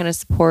have that kind of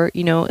support.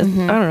 I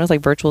don't know, it's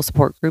like virtual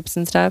support groups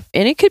and stuff,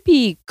 and it could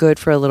be good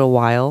for a little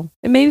while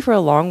and maybe for a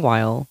long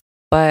while.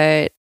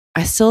 But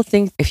I still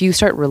think if you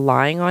start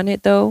relying on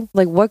it, though,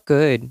 like what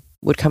good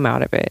would come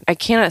out of it? I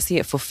cannot see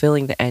it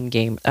fulfilling the end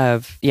game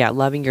of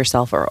loving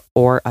yourself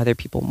or other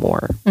people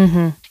more.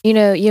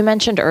 You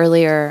mentioned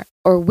earlier,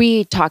 or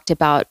we talked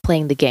about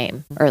playing the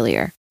game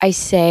earlier. I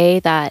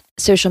say that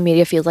social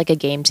media feels like a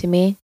game to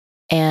me,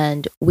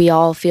 and we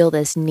all feel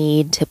this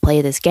need to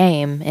play this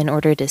game in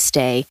order to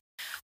stay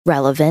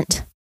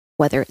relevant,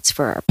 whether it's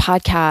for our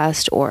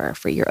podcast or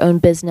for your own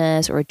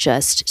business, or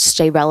just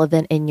stay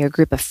relevant in your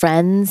group of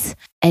friends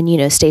and,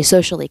 stay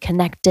socially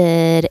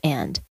connected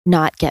and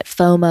not get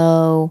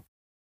FOMO.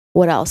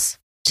 What else?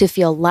 To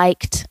feel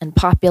liked and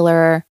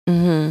popular.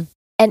 And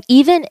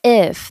even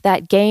if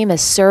that game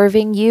is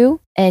serving you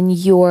and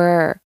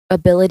your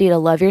ability to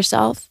love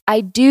yourself,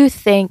 I do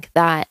think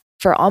that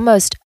for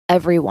almost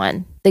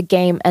everyone, the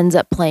game ends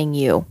up playing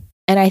you.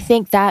 And I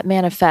think that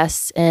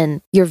manifests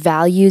in your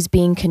values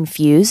being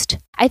confused.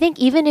 I think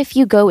even if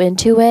you go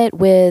into it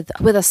with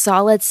a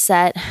solid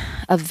set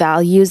of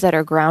values that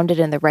are grounded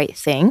in the right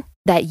thing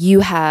that you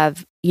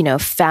have,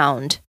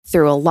 found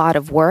through a lot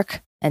of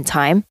work and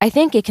time, I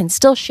think it can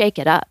still shake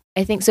it up.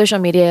 I think social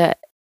media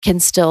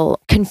can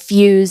still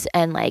confuse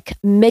and like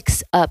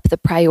mix up the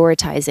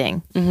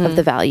prioritizing of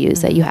the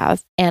values that you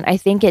have. And I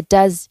think it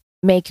does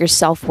make your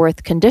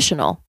self-worth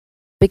conditional,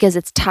 because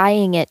it's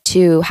tying it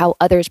to how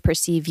others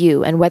perceive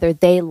you and whether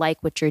they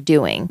like what you're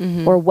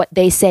doing or what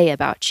they say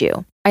about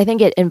you. I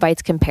think it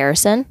invites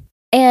comparison.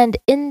 And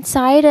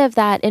inside of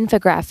that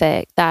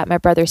infographic that my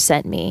brother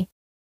sent me,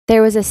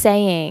 there was a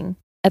saying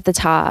at the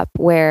top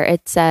where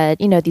it said,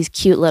 these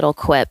cute little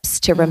quips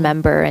to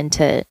remember and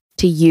to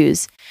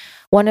use.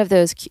 One of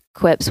those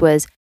quips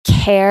was,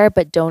 care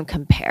but don't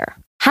compare.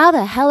 How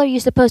the hell are you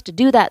supposed to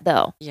do that,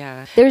 though?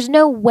 Yeah. There's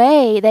no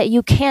way that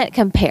you can't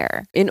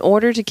compare. In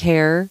order to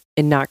care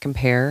and not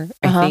compare,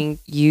 I think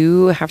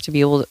you have to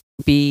be able to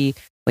be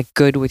like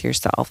good with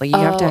yourself. Like you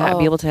have to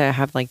be able to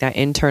have like that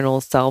internal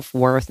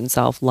self-worth and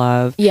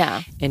self-love.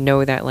 Yeah. And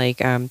know that like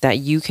that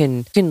you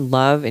can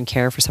love and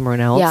care for someone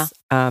else. Yeah.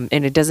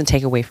 And it doesn't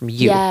take away from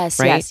you. Yes,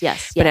 right?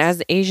 yes. But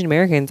as Asian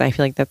Americans, I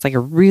feel like that's like a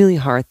really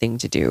hard thing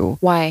to do.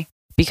 Why?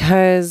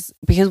 Because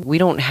we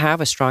don't have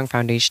a strong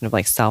foundation of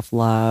like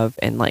self-love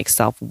and like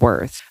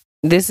self-worth.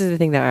 This is the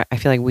thing that I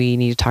feel like we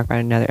need to talk about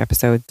in another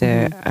episode.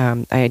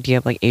 The idea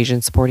of like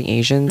Asians supporting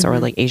Asians or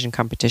like Asian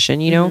competition,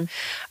 you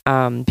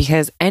know,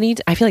 because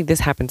I feel like this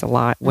happens a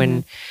lot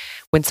when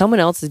someone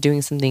else is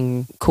doing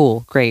something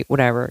cool, great,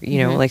 whatever, you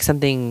know, like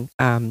something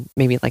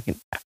maybe like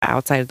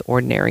outside of the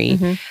ordinary.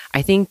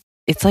 I think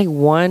it's like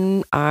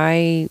one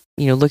eye,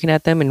 you know, looking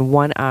at them, and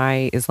one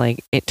eye is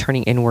like it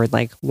turning inward.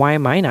 Like, why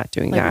am I not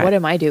doing that? What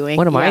am I doing?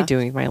 What am I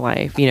doing with my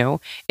life? You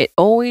know, it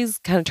always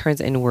kind of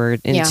turns inward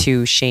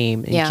into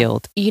shame and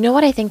guilt. You know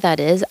what I think that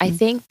is? I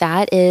think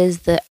that is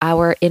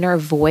our inner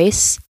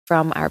voice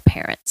from our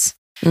parents.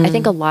 I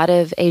think a lot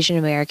of Asian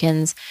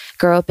Americans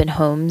grow up in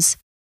homes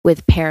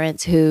with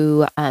parents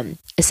who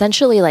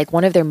essentially like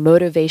one of their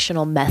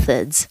motivational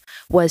methods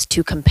was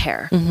to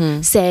compare.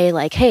 Say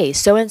like, hey,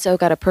 so-and-so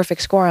got a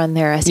perfect score on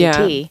their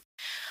SAT. Yeah.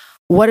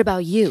 What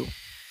about you?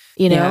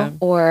 You know,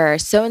 or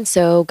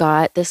so-and-so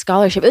got this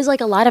scholarship. It was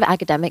like a lot of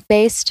academic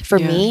based for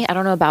me. I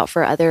don't know about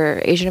for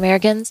other Asian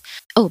Americans.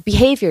 Oh,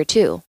 behavior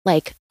too.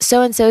 Like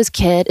so-and-so's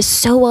kid is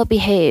so well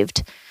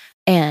behaved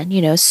and,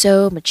 you know,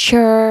 so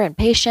mature and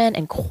patient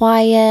and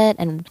quiet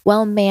and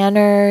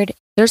well-mannered.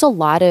 There's a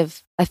lot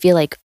of, I feel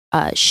like,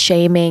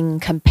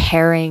 shaming,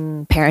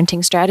 comparing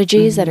parenting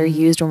strategies that are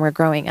used when we're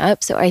growing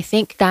up. So I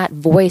think that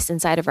voice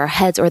inside of our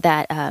heads, or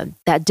that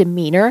that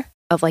demeanor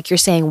of like you're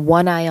saying,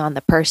 one eye on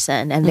the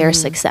person and their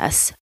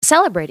success,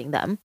 celebrating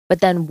them,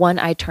 but then one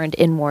eye turned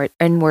inward,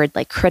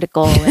 like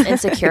critical and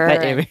insecure.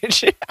 That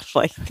image,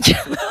 like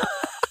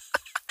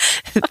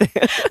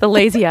the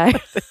lazy eye,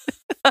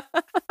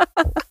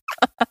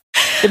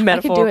 the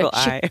metaphorical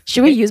eye.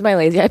 Should we use my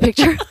lazy eye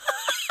picture?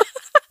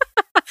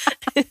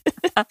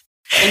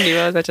 I knew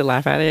I was about to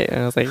laugh at it,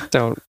 and I was like,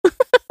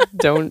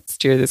 don't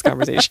steer this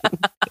conversation.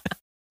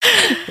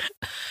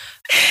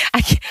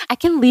 I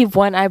can leave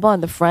one eyeball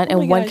in the front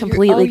and one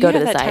completely go to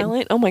the side.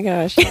 Talent? Oh my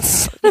gosh.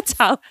 It's the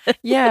talent.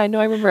 Yeah, no,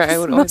 I remember. It's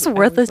the most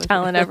worthless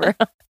talent ever.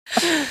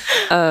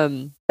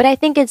 But I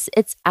think it's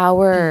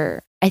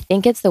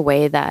the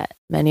way that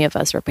many of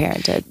us were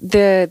parented.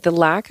 The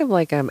lack of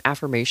like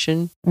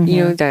affirmation,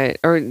 you know, that,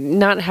 or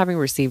not having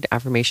received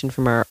affirmation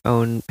from our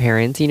own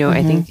parents, you know,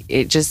 I think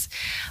it just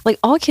like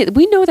all kids,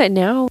 we know that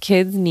now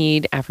kids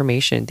need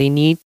affirmation. They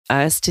need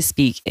us to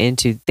speak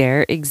into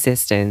their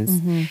existence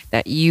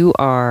that you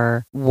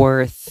are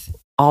worth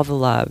all the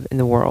love in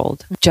the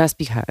world, just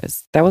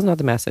because that was not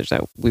the message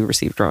that we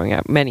received growing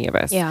up. Many of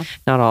us,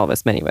 not all of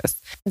us, many of us.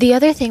 The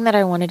other thing that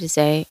I wanted to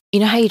say, you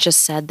know how you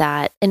just said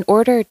that in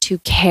order to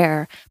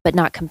care but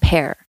not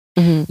compare,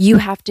 you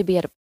have to be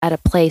at a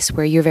place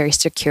where you're very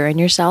secure in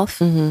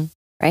yourself,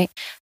 right?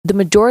 The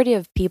majority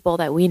of people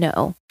that we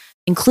know,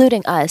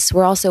 including us,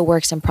 we're also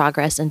works in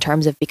progress in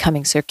terms of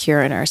becoming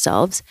secure in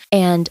ourselves.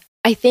 And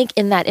I think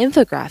in that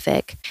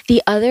infographic,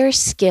 the other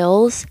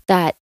skills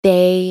that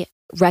they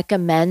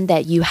recommend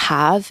that you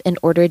have in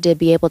order to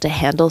be able to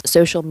handle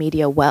social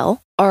media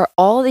well are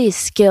all these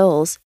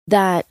skills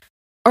that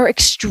are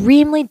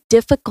extremely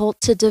difficult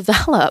to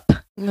develop,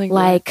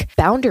 like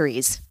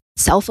boundaries,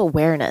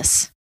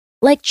 self-awareness.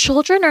 Like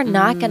children are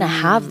not going to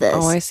have this.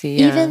 Oh, I see.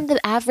 Yeah. Even the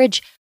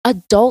average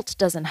adult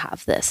doesn't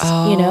have this,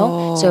 you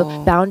know?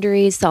 So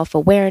boundaries,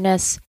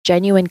 self-awareness,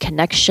 genuine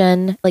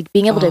connection, like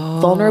being able to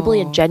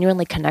vulnerably and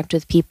genuinely connect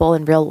with people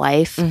in real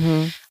life,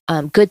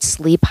 good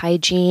sleep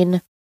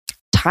hygiene,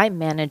 time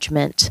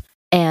management,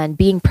 and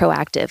being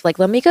proactive. Like,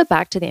 let me go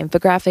back to the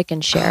infographic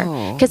and share.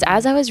 Because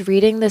as I was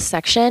reading this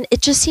section,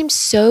 it just seems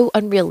so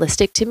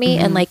unrealistic to me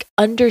and like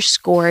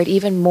underscored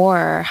even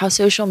more how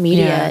social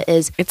media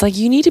is. It's like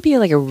you need to be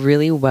like a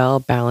really well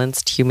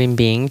balanced human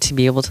being to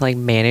be able to like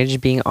manage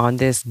being on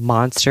this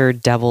monster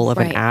devil of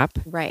an app.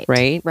 Right.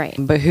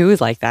 But who is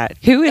like that?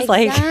 Who is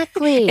like,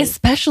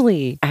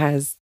 especially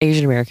as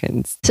Asian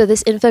Americans. So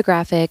this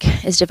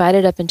infographic is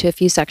divided up into a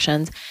few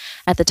sections.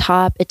 At the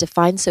top, it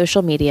defines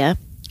social media.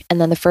 And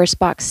then the first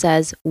box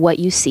says what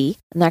you see.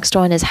 The next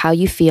one is how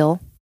you feel.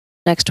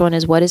 Next one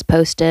is what is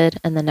posted.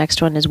 And the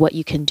next one is what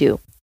you can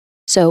do.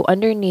 So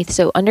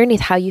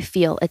underneath how you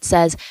feel, it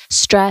says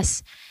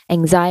stress,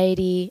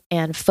 anxiety,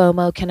 and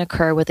FOMO can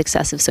occur with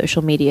excessive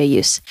social media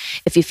use.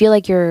 If you feel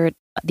like you're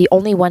the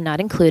only one not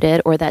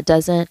included, or that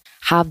doesn't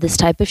have this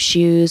type of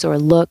shoes or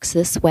looks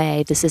this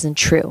way, this isn't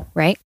true,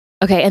 right?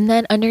 Okay, and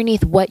then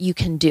underneath what you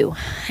can do.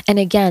 And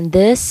again,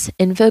 this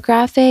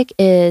infographic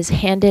is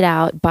handed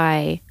out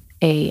by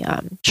a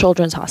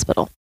children's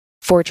hospital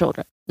for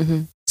children.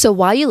 So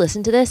while you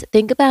listen to this,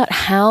 think about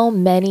how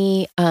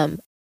many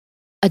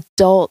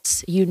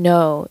adults you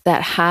know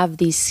that have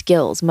these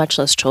skills, much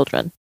less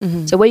children.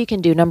 So what you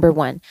can do, number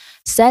one,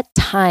 set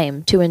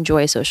time to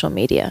enjoy social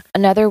media.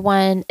 Another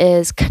one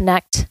is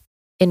connect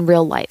in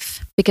real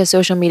life because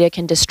social media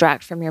can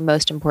distract from your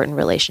most important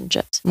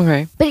relationships.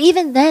 Okay. But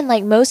even then,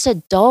 like most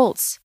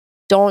adults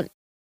don't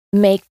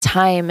make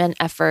time and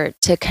effort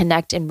to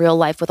connect in real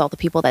life with all the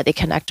people that they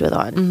connect with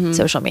on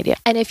social media.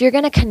 And if you're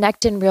going to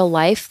connect in real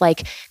life,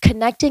 like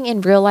connecting in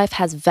real life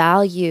has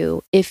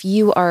value if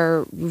you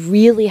are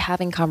really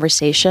having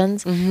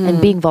conversations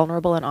and being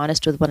vulnerable and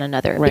honest with one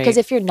another. Right. Because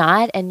if you're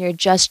not and you're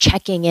just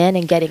checking in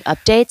and getting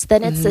updates,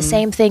 then it's the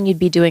same thing you'd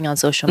be doing on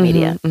social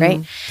media,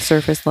 right?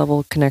 Surface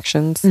level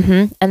connections.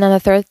 And then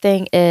the third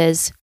thing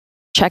is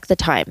check the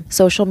time.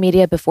 Social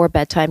media before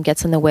bedtime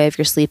gets in the way of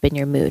your sleep and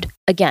your mood.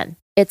 Again,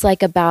 it's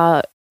like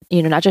about,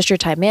 not just your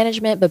time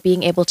management, but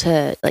being able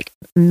to like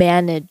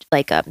manage,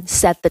 like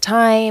set the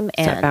time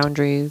and set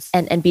boundaries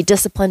and be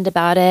disciplined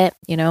about it.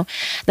 The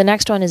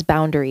next one is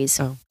boundaries.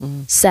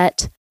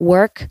 Set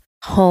work,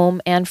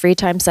 home, and free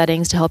time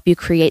settings to help you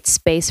create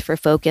space for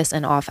focus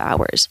and off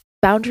hours.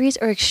 Boundaries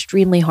are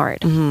extremely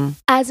hard.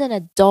 As an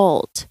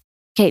adult,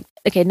 okay,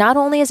 not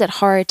only is it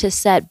hard to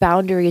set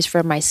boundaries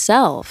for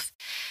myself,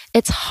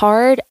 it's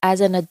hard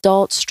as an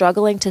adult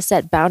struggling to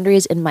set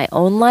boundaries in my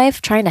own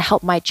life, trying to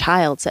help my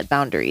child set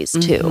boundaries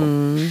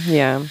too.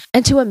 Yeah.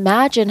 And to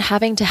imagine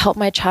having to help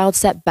my child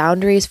set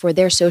boundaries for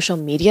their social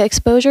media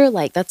exposure,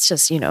 like that's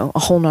just, a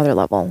whole nother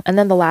level. And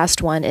then the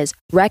last one is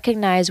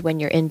recognize when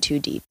you're in too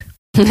deep.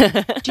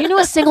 Do you know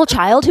a single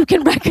child who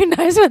can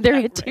recognize when they're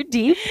in too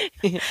deep?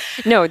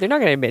 No, they're not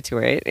going to admit to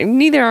it.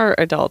 Neither are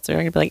adults. They're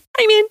not going to be like,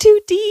 I'm in too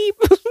deep.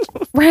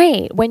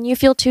 Right. When you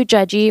feel too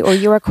judgy or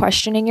you are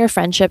questioning your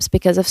friendships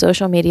because of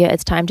social media,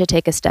 it's time to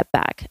take a step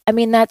back. I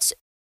mean, that's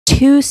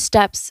 2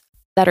 steps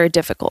that are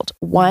difficult.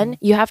 One,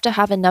 you have to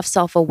have enough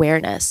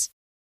self-awareness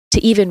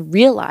to even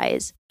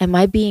realize, am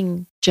I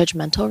being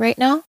judgmental right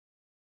now?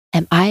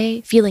 Am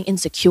I feeling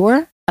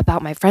insecure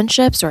about my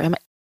friendships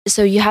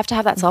So you have to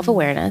have that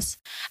self-awareness.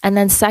 And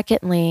then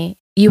secondly,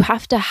 you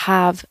have to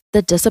have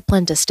the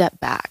discipline to step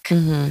back.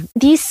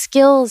 These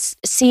skills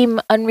seem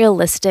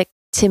unrealistic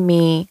to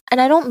me. And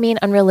I don't mean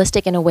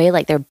unrealistic in a way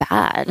like they're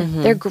bad.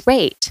 They're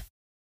great.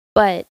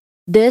 But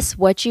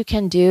what you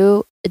can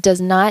do, it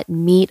does not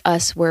meet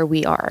us where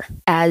we are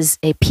as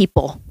a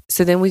people.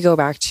 So then we go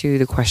back to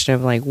the question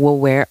of like, well,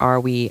 where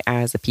are we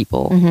as a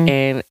people?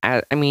 And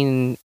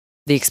the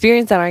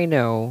experience that I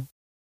know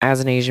as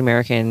an Asian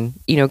American,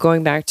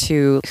 going back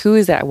to who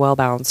is that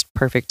well-balanced,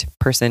 perfect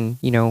person,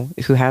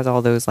 who has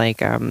all those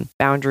like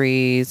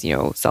boundaries,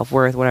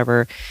 self-worth,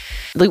 whatever.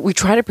 Like we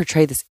try to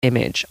portray this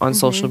image on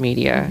social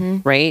media,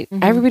 right?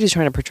 Everybody's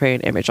trying to portray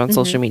an image on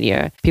social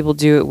media. People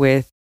do it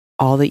with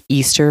all the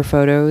Easter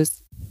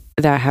photos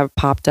that have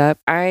popped up.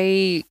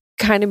 I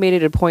kind of made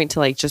it a point to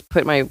like just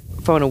put my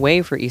phone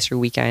away for Easter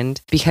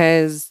weekend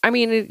because I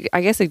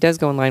guess it does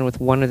go in line with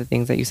one of the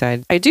things that you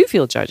said. I do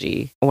feel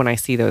judgy when I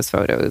see those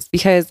photos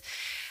because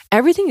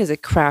everything is a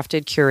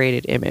crafted,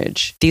 curated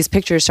image. These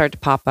pictures start to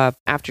pop up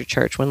after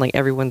church when like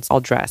everyone's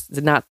all dressed.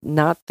 It's not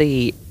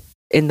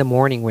in the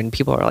morning when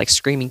people are like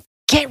screaming,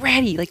 get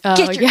ready, like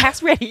get your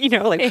ass ready,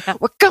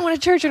 we're going to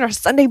church in our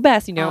Sunday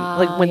best,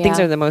 like when things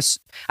are the most,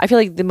 I feel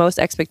like the most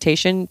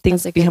expectation,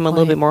 things become a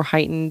little bit more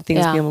heightened, things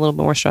become a little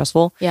bit more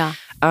stressful. Yeah.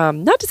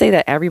 Not to say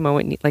that every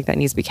moment like that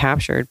needs to be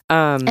captured.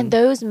 And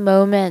those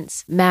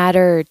moments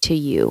matter to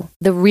you.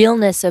 The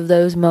realness of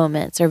those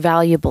moments are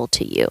valuable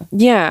to you.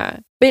 Yeah.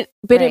 But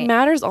it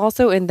matters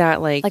also in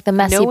that like the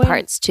messy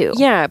parts too.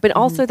 Yeah. But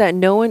also that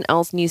no one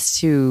else needs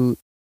to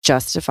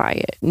justify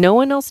it. No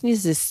one else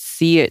needs to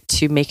see it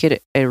to make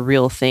it a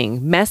real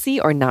thing, messy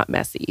or not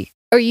messy.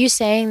 Are you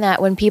saying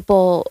that when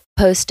people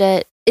post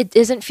it, it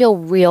doesn't feel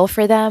real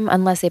for them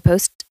unless they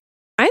post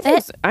I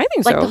think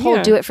so. Like the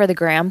whole do it for the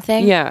gram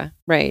thing? Yeah,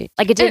 right.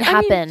 Like it didn't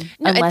happen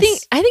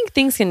unless... I think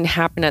things can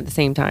happen at the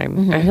same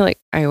time. I feel like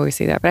I always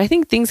say that, but I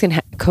think things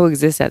can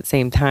coexist at the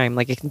same time.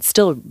 Like it can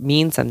still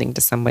mean something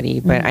to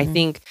somebody, but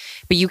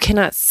but you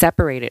cannot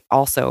separate it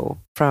also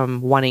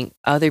from wanting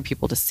other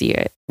people to see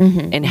it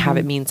and have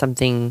it mean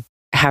something,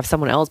 have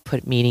someone else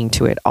put meaning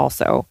to it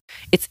also.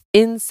 It's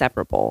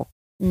inseparable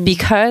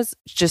because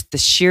just the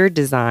sheer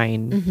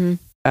design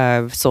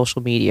of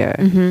social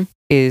media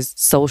is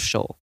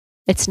social.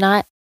 It's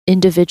not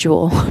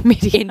individual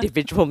media.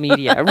 Individual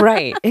media.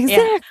 Right.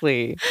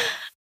 Exactly.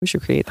 We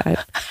should create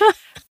that.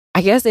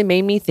 I guess it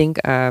made me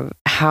think of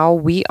how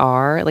we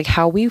are, like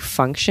how we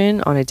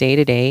function on a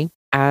day-to-day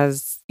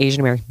as Asian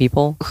American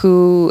people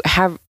who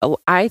have,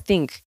 I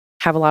think,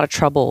 have a lot of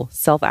trouble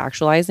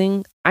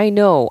self-actualizing. I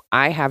know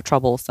I have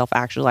trouble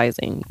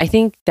self-actualizing. I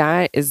think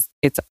that is,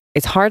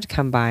 it's hard to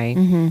come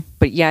by,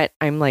 but yet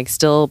I'm like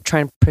still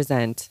trying to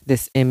present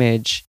this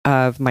image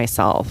of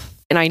myself.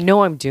 And I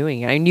know I'm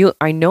doing it.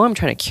 I know I'm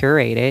trying to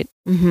curate it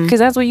because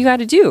that's what you got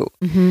to do.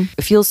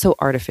 It feels so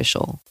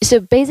artificial. So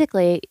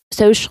basically,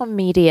 social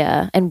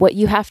media and what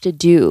you have to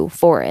do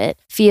for it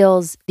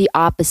feels the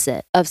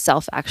opposite of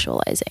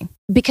self-actualizing.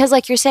 Because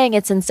like you're saying,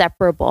 it's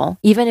inseparable.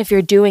 Even if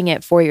you're doing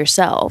it for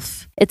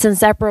yourself, it's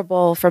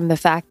inseparable from the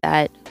fact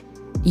that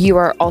you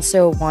are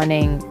also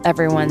wanting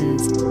everyone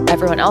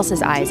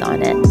else's eyes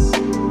on it.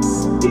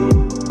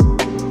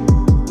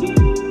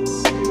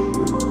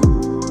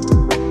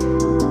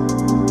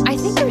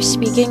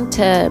 speaking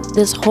to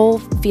this whole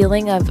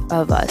feeling of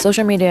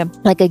social media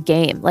like a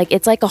game. Like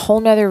it's like a whole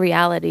nother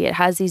reality. It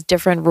has these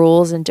different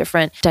rules and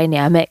different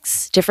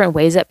dynamics, different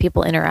ways that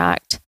people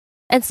interact.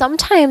 And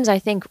sometimes I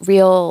think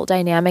real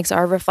dynamics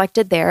are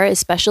reflected there,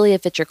 especially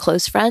if it's your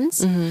close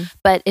friends. Mm-hmm.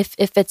 But if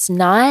it's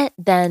not,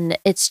 then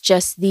it's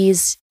just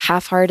these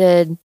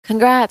half-hearted,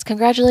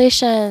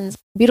 congratulations,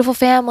 beautiful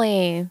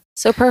family,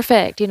 so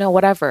perfect,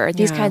 whatever.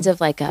 These kinds of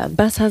like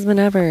best husband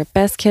ever,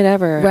 best kid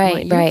ever.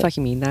 Right, you right. don't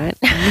fucking mean that.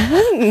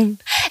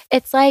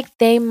 It's like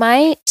they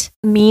might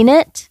mean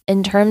it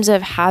in terms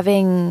of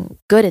having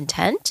good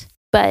intent,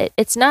 but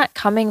it's not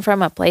coming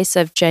from a place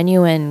of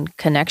genuine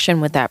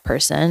connection with that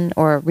person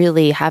or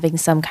really having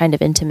some kind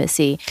of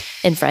intimacy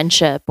in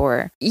friendship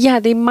or... Yeah,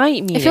 they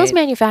might mean it. It feels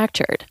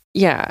manufactured.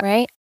 Yeah.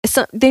 Right?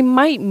 So they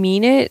might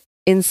mean it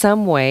in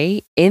some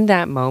way in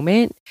that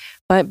moment,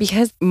 but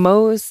because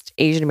most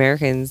Asian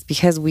Americans,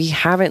 because we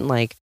haven't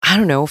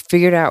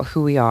figured out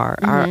who we are,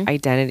 our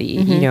identity,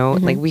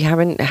 like we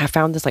haven't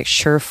found this like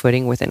sure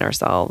footing within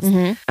ourselves.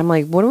 I'm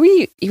like, what are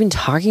we even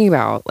talking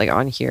about like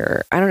on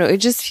here? I don't know. It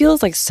just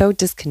feels like so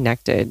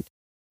disconnected.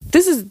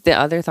 This is the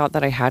other thought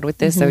that I had with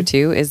this though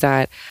too, is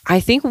that I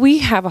think we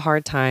have a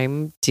hard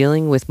time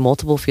dealing with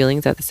multiple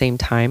feelings at the same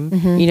time.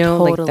 Totally.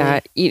 Like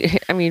that.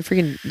 I mean,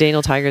 freaking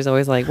Daniel Tiger is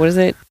always like, what is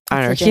it? I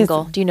don't know. The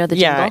jingle. Do you know the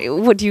jingle? Yeah.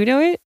 What, do you know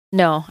it?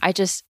 No, I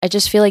just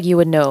feel like you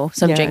would know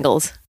some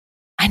jingles.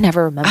 I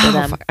never remember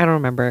them. Fuck, I don't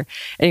remember.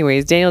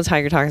 Anyways, Daniel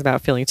Tiger talks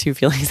about feeling two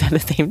feelings at the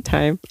same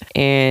time.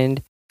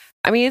 And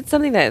I mean, it's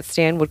something that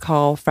Stan would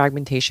call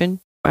fragmentation.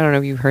 I don't know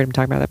if you've heard him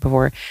talk about that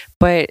before,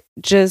 but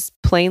just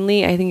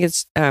plainly, I think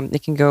it's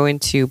it can go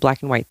into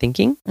black and white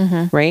thinking,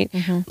 right?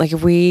 Like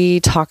if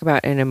we talk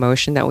about an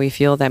emotion that we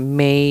feel that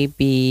may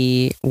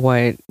be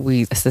what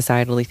we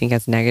societally think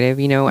as negative,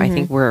 I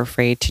think we're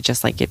afraid to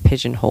just like get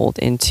pigeonholed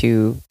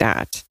into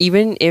that.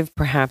 Even if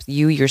perhaps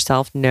you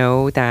yourself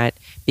know that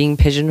being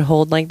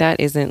pigeonholed like that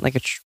isn't like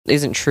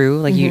isn't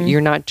true. Like you're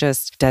not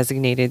just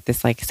designated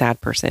this like sad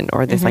person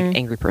or this like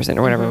angry person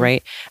or whatever,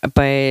 right?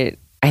 But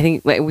I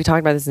think like, we talked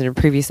about this in a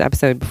previous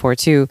episode before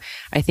too.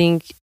 I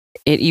think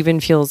it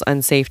even feels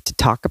unsafe to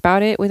talk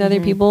about it with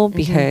other people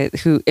because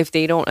if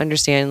they don't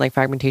understand like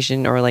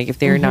fragmentation or like if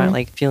they're not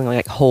like feeling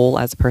like whole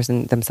as a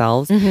person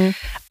themselves, then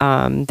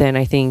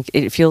I think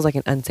it feels like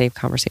an unsafe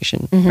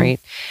conversation,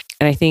 right?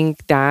 And I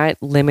think that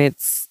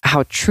limits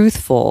how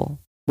truthful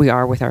we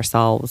are with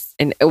ourselves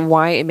and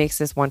why it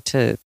makes us want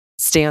to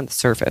stay on the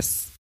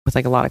surface with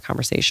like a lot of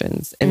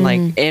conversations and like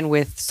and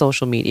with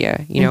social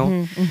media,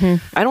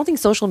 I don't think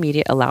social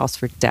media allows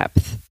for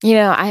depth.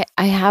 I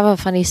have a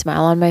funny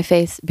smile on my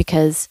face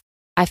because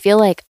I feel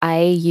like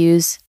I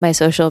use my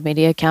social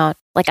media account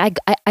like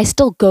I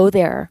still go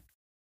there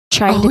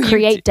trying to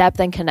create depth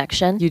and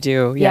connection. You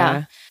do,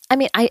 yeah. I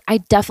mean, I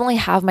definitely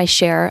have my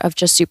share of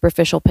just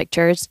superficial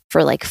pictures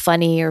for like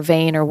funny or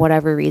vain or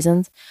whatever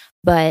reasons,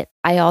 but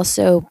I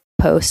also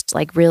post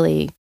like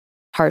really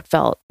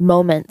heartfelt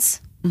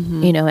moments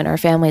in our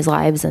family's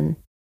lives and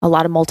a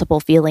lot of multiple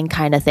feeling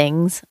kind of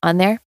things on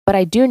there. But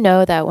I do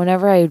know that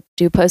whenever I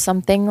do post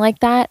something like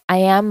that, I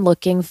am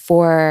looking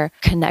for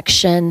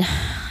connection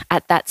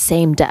at that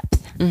same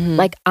depth.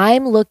 Like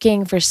I'm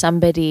looking for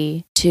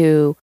somebody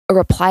to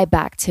reply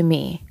back to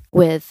me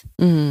with,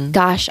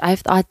 gosh,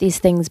 I've thought these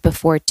things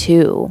before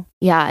too.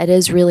 Yeah, it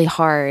is really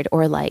hard.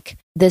 Or like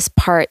this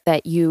part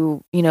that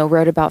you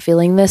wrote about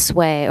feeling this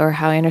way, or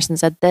how Anderson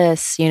said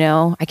this,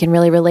 I can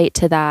really relate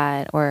to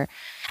that. Or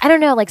I don't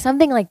know, like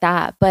something like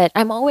that. But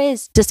I'm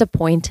always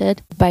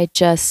disappointed by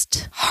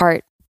just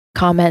heart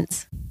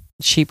comments.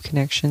 Cheap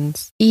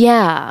connections.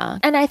 Yeah.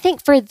 And I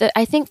think for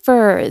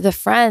the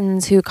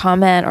friends who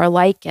comment or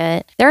like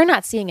it, they're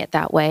not seeing it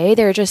that way.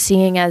 They're just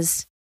seeing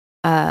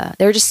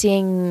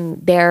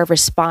their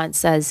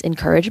response as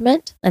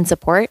encouragement and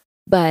support.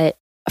 But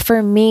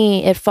for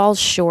me, it falls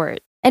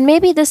short. And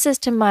maybe this is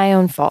to my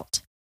own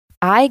fault.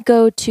 I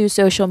go to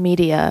social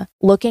media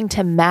looking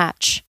to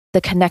match the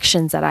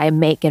connections that I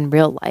make in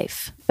real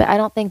life. But I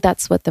don't think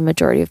that's what the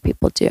majority of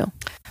people do.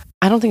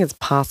 I don't think it's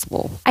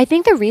possible. I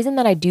think the reason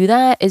that I do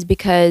that is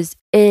because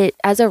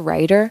as a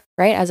writer,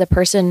 right? As a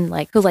person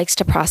like who likes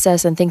to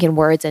process and think in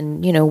words,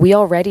 and we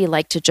already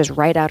like to just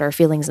write out our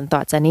feelings and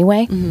thoughts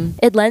anyway.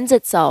 It lends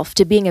itself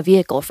to being a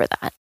vehicle for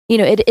that.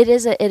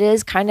 It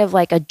is kind of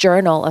like a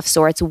journal of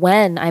sorts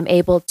when I'm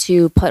able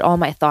to put all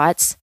my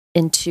thoughts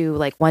into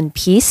like one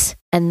piece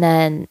and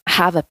then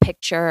have a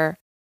picture,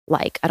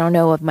 like, I don't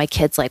know, of my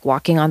kids like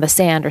walking on the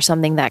sand or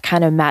something that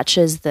kind of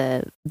matches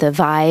the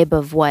vibe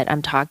of what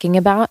I'm talking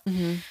about.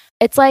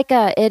 It's like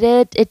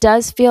it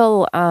does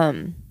feel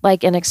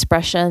like an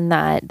expression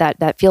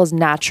that feels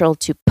natural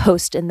to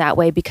post in that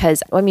way,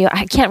 because I mean,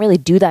 I can't really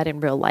do that in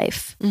real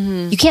life.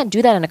 You can't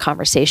do that in a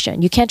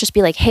conversation. You can't just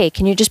be like, hey,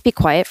 can you just be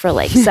quiet for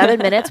like 7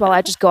 minutes while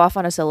I just go off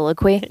on a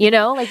soliloquy?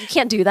 Like you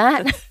can't do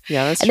that.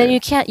 Yeah, that's and true.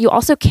 then you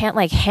also can't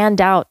like hand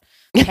out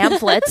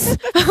pamphlets.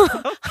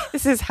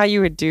 This is how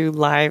you would do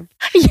live.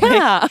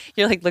 Yeah.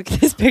 You're like, look at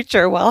this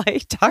picture while I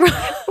talk,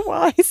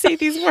 while I say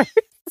these words.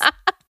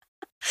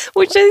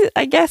 Which is,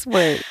 I guess,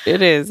 what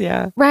it is.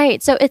 Yeah.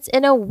 Right. So it's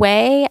in a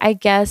way, I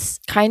guess,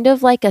 kind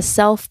of like a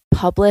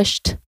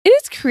self-published It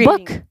is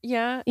creating. book.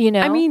 Yeah. You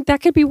know? I mean,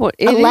 that could be what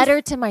it a is.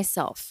 letter to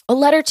myself, a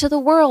letter to the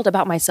world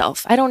about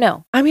myself. I don't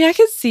know. I mean, I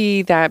could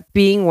see that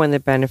being one of the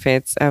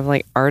benefits of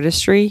like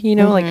artistry, you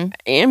know, like,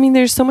 I mean,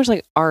 there's so much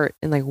like art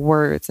and like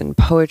words and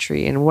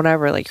poetry and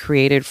whatever like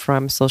created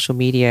from social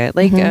media.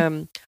 Like, I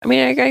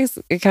mean, I guess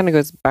it kind of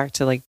goes back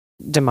to like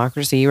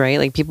democracy, right?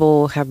 Like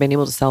people have been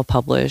able to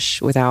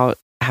self-publish without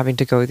having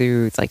to go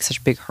through like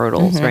such big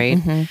hurdles,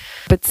 right?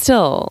 But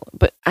still,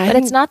 but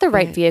it's not the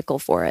right vehicle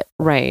for it.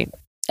 Right.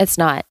 It's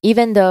not,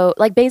 even though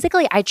like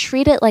basically I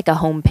treat it like a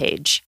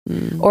homepage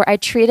or I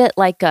treat it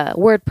like a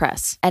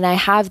WordPress, and I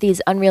have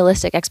these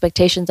unrealistic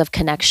expectations of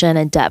connection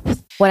and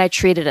depth when I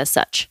treat it as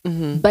such.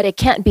 But it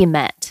can't be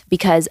met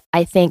because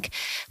I think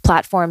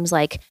platforms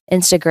like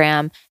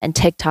Instagram and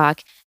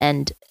TikTok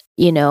and,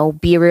 you know,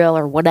 Be Real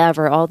or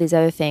whatever, all these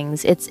other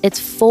things, it's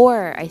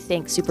for, I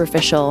think,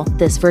 superficial,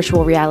 this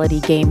virtual reality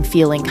game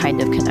feeling kind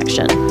of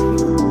connection.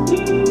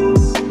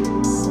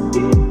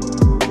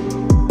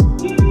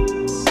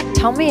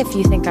 Tell me if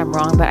you think I'm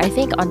wrong, but I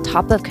think on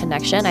top of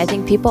connection, I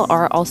think people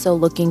are also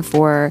looking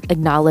for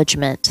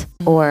acknowledgement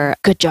or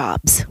good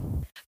jobs.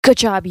 Good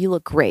job, you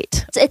look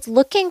great. It's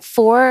looking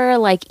for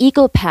like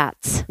ego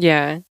pats.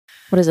 Yeah.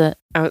 What is it?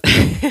 Can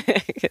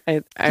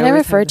Can I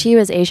refer to you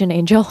as Asian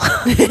Angel?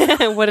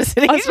 What is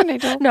it, Asian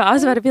Angel? No, I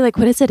was about to be like,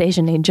 what is it,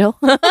 Asian Angel?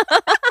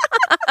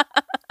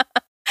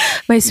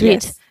 My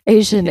sweet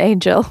Asian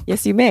Angel.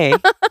 Yes, you may.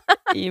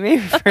 You may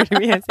refer to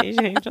me as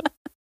Asian Angel.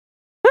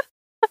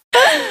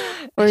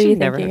 Or you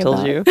never thinking told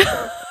about? you.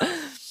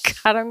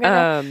 God, I'm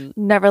gonna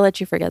never let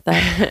you forget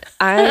that.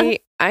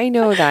 I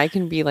know that I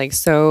can be like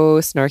so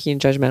snarky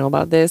and judgmental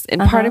about this,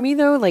 and part of me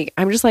though, like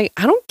I'm just like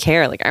I don't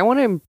care. Like I want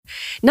to,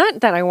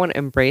 not that I want to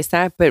embrace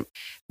that, but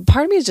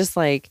part of me is just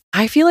like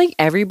I feel like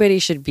everybody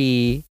should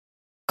be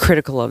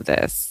critical of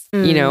this,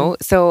 you know.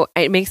 So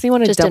it makes me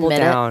want to double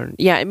down.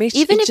 Yeah, it makes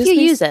even if you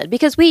use it,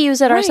 because we use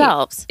it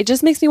ourselves. It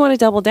just makes me want to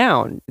double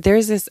down.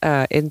 There's this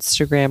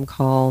Instagram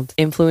called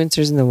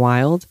Influencers in the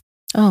Wild.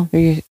 Oh,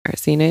 have you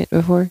seen it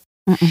before?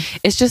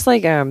 It's just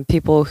like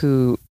people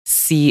who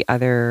see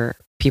other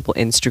people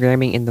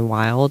Instagramming in the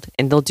wild,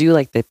 and they'll do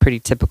like the pretty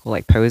typical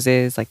like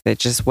poses, like the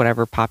just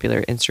whatever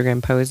popular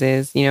Instagram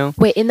poses, you know.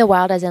 Wait, in the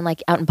wild as in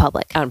like out in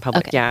public? Out in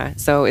public, okay. Yeah.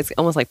 So it's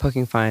almost like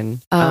poking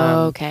fun.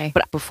 Oh, okay.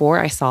 But before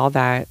I saw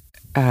that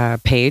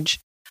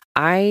page,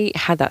 I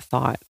had that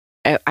thought.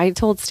 I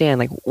told Stan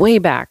like way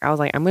back, I was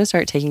like, I'm going to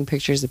start taking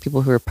pictures of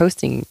people who are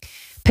posting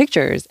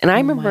pictures. And I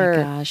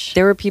remember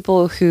there were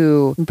people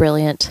who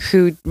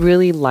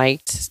really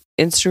liked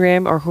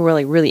Instagram or who were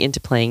like really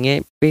into playing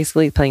it,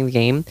 basically playing the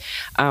game.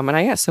 And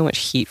I got so much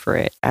heat for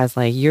it as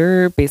like,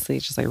 you're basically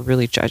just like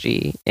really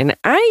judgy. And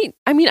I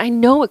mean, I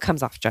know it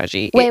comes off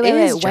judgy. Wait.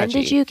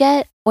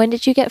 When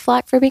did you get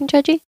flack for being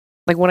judgy?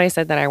 Like when I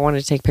said that I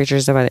wanted to take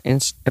pictures of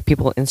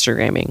people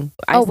Instagramming.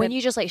 When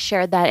you just like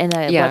shared that in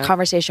a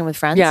conversation with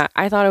friends? Yeah,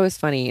 I thought it was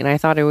funny. And I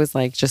thought it was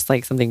like just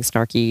like something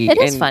snarky. It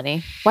is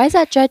funny. Why is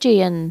that judgy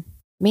and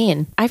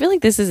mean? I feel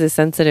like this is a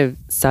sensitive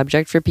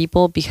subject for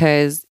people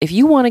because if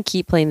you want to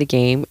keep playing the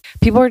game,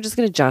 people are just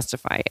going to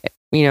justify it.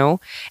 You know,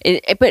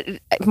 but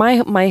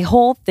my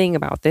whole thing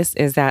about this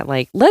is that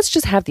like, let's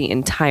just have the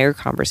entire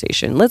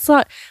conversation. Let's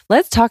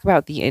talk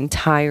about the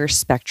entire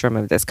spectrum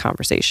of this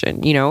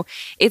conversation. You know,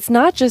 it's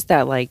not just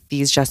that like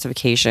these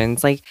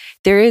justifications, like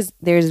there's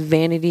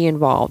vanity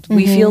involved.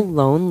 We feel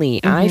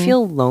lonely. I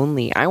feel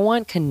lonely. I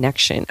want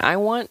connection. I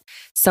want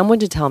someone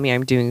to tell me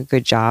I'm doing a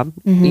good job.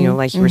 You know,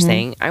 like you were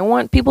saying, I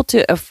want people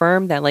to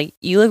affirm that like,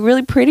 you look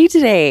really pretty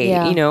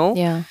today, you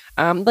know,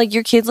 like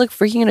your kids look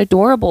freaking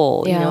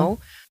adorable, you know.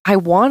 I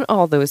want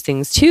all those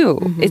things too.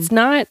 It's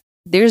not,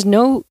 there's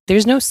no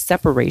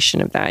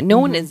separation of that. No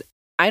one is,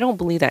 I don't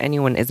believe that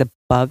anyone is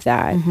above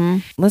that.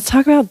 Let's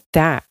talk about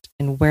that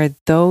and where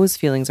those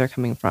feelings are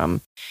coming from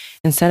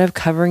instead of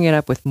covering it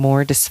up with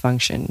more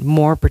dysfunction,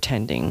 more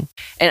pretending.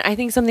 And I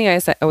think something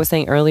I was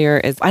saying earlier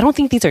is I don't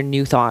think these are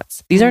new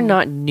thoughts. These are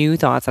not new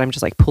thoughts that I'm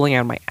just like pulling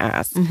out of my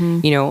ass.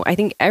 You know, I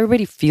think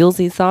everybody feels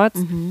these thoughts,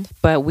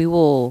 but we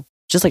will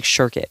just like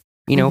shirk it.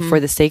 You know, for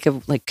the sake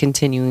of like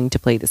continuing to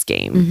play this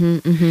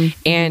game.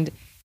 And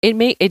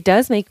it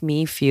does make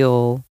me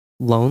feel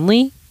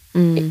lonely,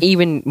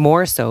 even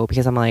more so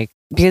because I'm like,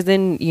 because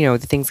then, you know,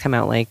 the things come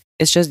out like,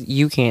 it's just,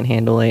 you can't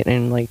handle it.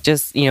 And like,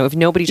 just, you know, if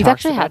nobody talks about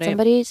it. You've actually had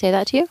somebody say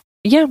that to you?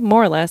 Yeah,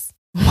 more or less.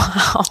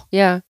 Wow.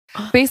 Yeah.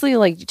 Basically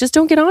like, just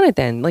don't get on it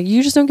then. Like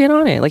you just don't get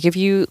on it. Like if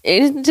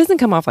it doesn't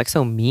come off like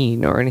so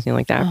mean or anything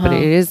like that, but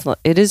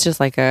it is just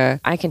like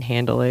I can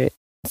handle it.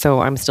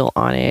 So I'm still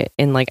on it.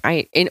 And like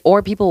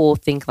or people will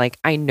think like,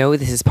 I know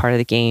this is part of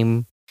the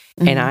game.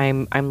 And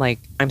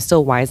I'm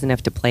still wise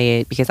enough to play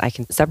it because I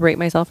can separate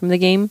myself from the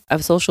game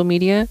of social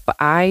media. But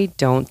I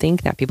don't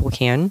think that people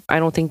can. I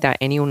don't think that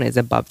anyone is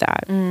above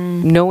that.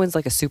 No one's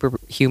like a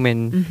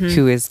superhuman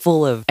who is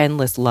full of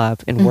endless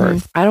love and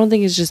worth. I don't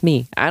think it's just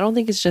me. I don't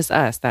think it's just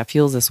us that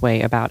feels this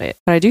way about it.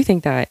 But I do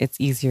think that it's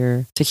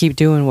easier to keep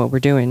doing what we're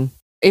doing.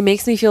 it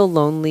makes me feel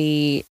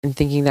lonely and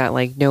thinking that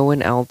like no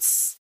one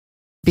else,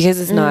 because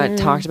it's not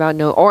talked about,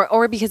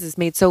 or because it's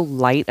made so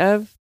light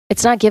of.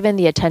 It's not given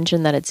the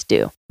attention that it's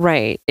due.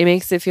 Right. It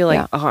makes it feel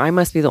like, oh, I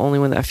must be the only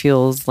one that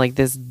feels like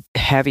this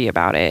heavy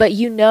about it. But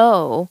you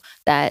know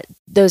that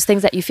those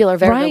things that you feel are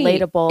very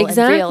relatable and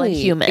real and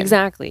human.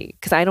 Exactly.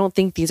 Because I don't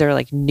think these are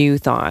like new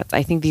thoughts.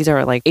 I think these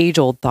are like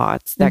age-old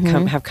thoughts that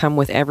have come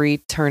with every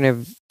turn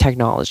of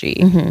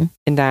technology,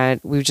 and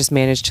that we've just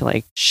managed to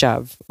like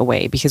shove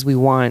away because we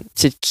want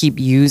to keep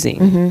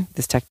using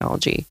this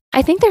technology.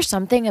 I think there's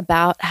something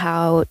about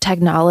how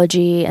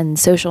technology and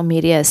social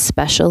media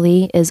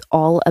especially is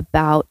all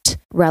about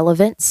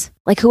relevance.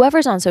 Like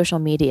whoever's on social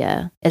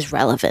media is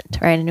relevant,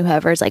 right? And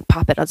whoever's like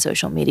pop it on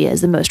social media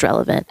is the most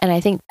relevant. And I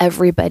think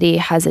everybody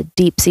has a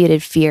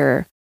deep-seated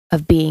fear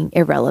of being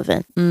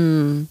irrelevant,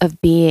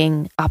 of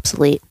being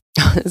obsolete.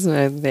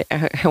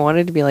 I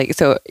wanted to be like,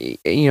 so,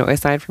 you know,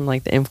 aside from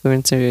like the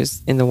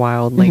influencers in the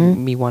wild, like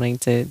me wanting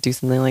to do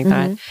something like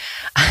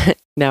that,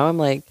 now I'm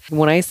like,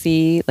 when I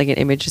see like an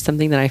image of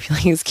something that I feel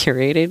like is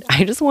curated,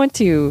 I just want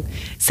to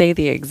say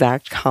the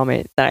exact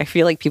comment that I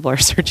feel like people are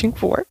searching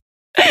for.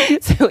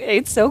 So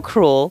it's so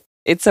cruel.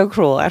 It's so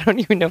cruel. I don't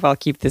even know if I'll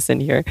keep this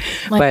in here.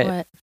 Like but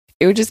what?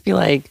 It would just be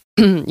like,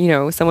 you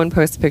know, someone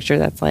posts a picture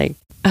that's like,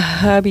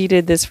 hubby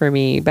did this for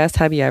me, best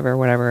hubby ever,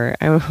 whatever.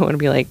 I want to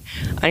be like,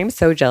 I'm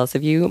so jealous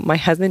of you. My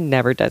husband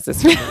never does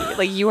this for me.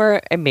 Like, you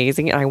are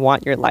amazing and I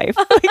want your life.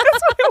 Like, that's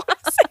what I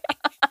want to say.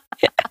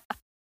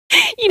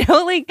 You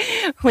know, like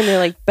when they're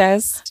like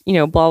best, you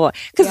know, blah, blah.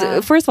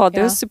 Because first of all,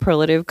 those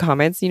superlative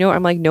comments, you know,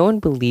 I'm like, no one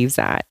believes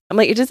that. I'm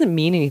like, it doesn't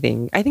mean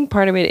anything. I think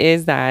part of it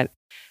is that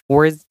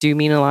words do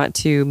mean a lot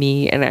to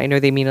me. And I know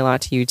they mean a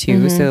lot to you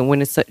too. So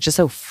when it's just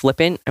so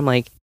flippant, I'm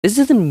like, this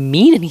doesn't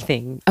mean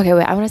anything. Okay,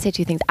 wait, I want to say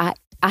two things. I,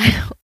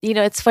 you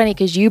know, it's funny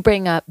because you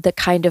bring up the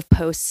kind of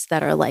posts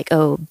that are like,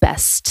 oh,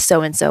 best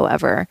so-and-so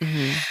ever.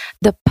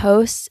 The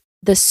posts,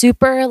 the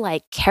super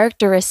like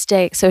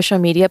characteristic social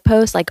media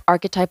post, like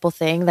archetypal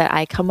thing that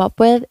I come up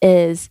with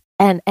is,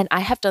 and I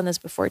have done this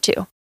before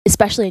too,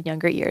 especially in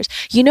younger years.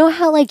 You know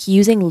how like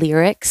using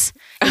lyrics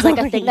is like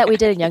a thing that we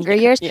did in younger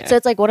years? So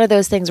it's like one of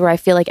those things where I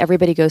feel like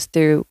everybody has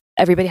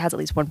at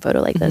least one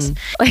photo like this.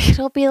 Like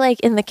it'll be like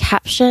in the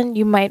caption,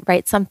 you might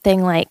write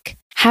something like,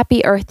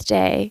 Happy Earth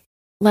Day.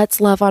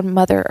 Let's love on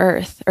Mother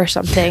Earth or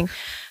something.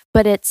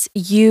 But it's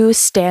you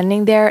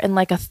standing there in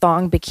like a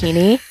thong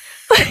bikini,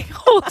 like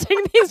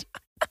holding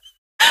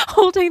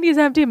these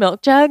empty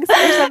milk jugs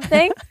or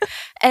something.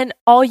 And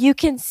all you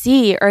can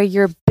see are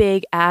your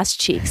big ass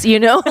cheeks, you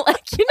know?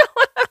 Like, you know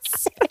what I'm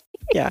saying?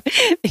 Yeah.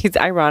 These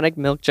ironic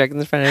milk jugs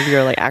in front of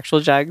your like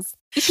actual jugs.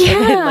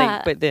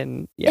 Yeah. But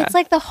then It's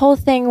like the whole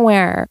thing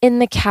where in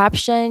the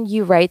caption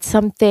you write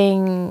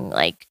something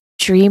like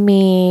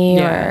dreamy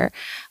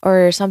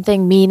or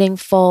something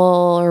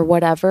meaningful or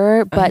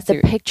whatever, but the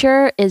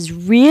picture is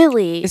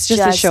really it's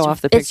just to show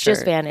off the picture. It's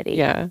just vanity.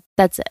 Yeah.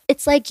 That's it.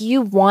 It's like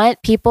you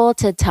want people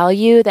to tell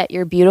you that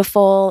you're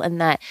beautiful and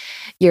that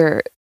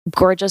you're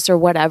gorgeous or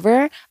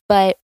whatever,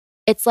 but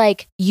it's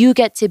like you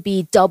get to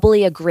be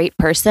doubly a great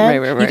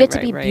person. You get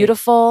to be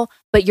beautiful,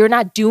 but you're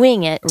not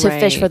doing it to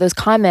fish for those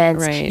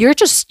comments. You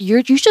just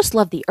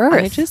love the earth.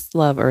 I just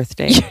love Earth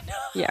Day. You know?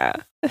 Yeah.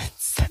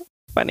 It's so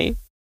funny.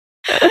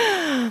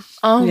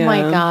 Oh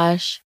my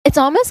gosh. It's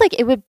almost like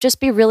it would just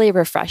be really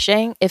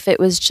refreshing if it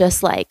was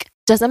just like,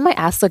 doesn't my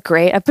ass look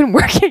great? I've been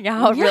working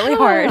out really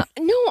hard.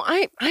 No,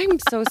 I'm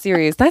so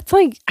serious. That's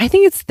like, I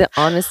think it's the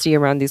honesty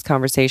around these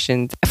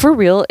conversations. For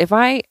real,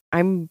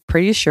 I'm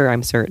pretty sure,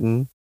 I'm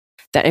certain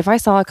that if I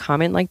saw a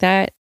comment like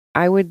that,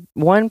 I would,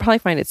 one, probably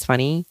find it's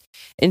funny.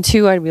 And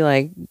two, I'd be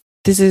like,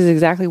 this is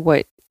exactly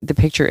what the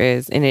picture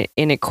is. And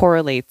it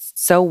correlates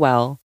so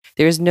well.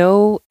 There's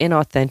no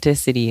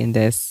inauthenticity in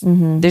this.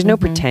 There's no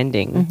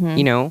pretending,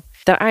 you know,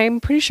 that I'm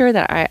pretty sure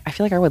that I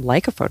feel like I would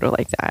like a photo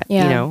like that, you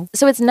know?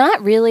 So it's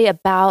not really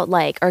about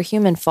like our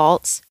human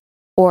faults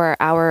or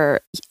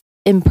our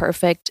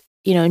imperfect,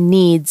 you know,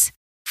 needs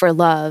for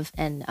love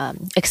and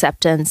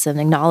acceptance and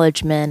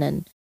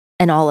acknowledgement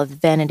and all of the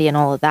vanity and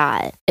all of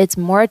that. It's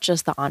more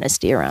just the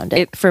honesty around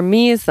it. For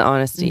me, it's the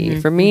honesty.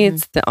 For me,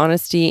 it's the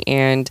honesty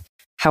and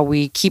how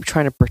we keep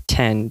trying to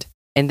pretend.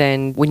 And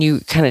then when you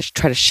kind of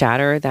try to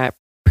shatter that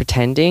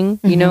pretending,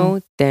 you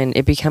know, then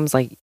it becomes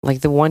like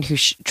the one who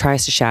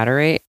tries to shatter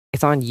it,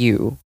 it's on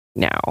you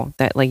now.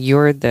 That like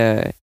you're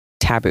the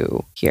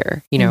taboo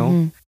here, you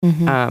know?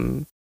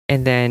 And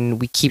then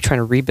we keep trying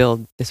to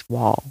rebuild this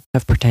wall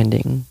of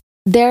pretending.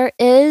 There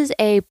is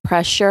a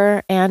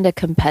pressure and a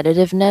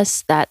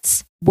competitiveness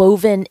that's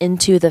woven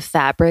into the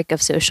fabric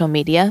of social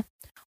media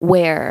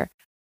where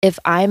if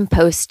I'm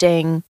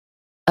posting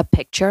a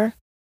picture,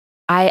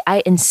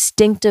 I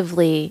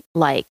instinctively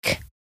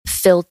like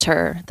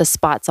filter the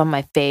spots on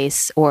my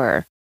face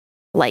or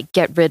like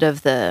get rid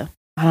of the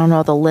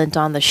lint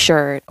on the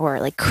shirt or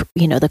like,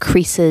 you know, the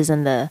creases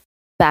in the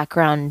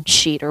background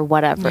sheet or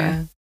whatever.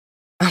 Yeah.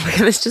 Oh my God,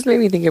 this just made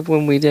me think of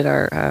when we did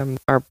our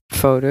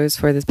photos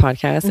for this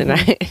podcast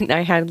and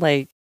I had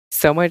like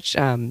so much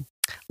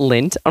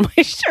lint on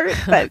my shirt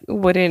that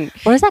wouldn't.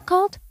 What is that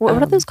called?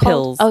 What are those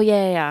pills. called? Oh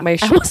yeah. My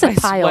I almost said my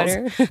piles.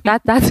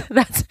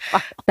 sweater.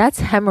 That's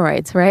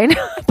hemorrhoids, right?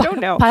 I don't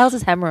know. Piles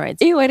is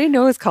hemorrhoids. Ew, I didn't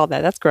know it was called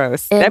that. That's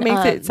gross. And, that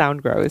makes it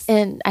sound gross.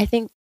 And I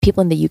think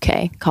people in the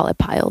UK call it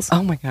piles.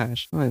 Oh my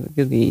gosh. Oh, it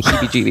gives me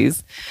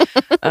heebie-jeebies.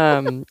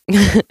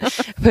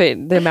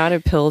 But the amount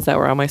of pills that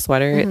were on my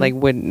sweater, like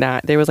would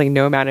not, there was like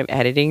no amount of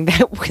editing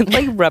that would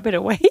like rub it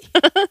away.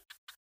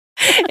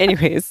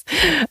 Anyways,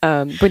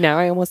 but now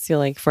I almost feel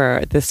like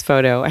for this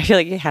photo, I feel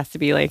like it has to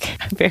be like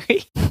a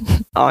very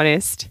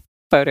honest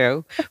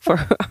photo for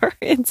our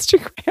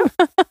Instagram.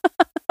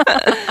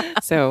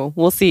 So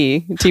we'll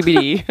see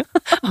TBD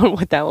on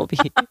what that will be.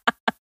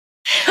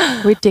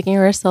 We're digging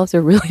ourselves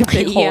a really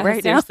big hole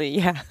right seriously,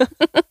 now.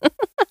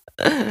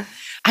 Yeah.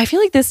 I feel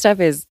like this stuff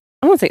is,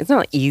 I won't say it's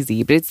not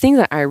easy, but it's things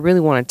that I really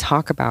want to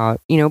talk about,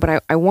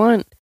 but I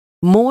want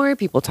more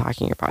people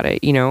talking about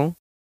it,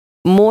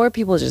 more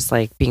people just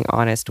like being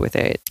honest with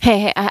it.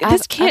 Hey,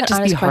 this can't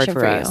just be hard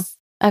for us.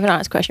 I have an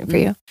honest question for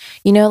you.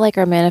 Like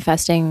our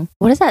manifesting,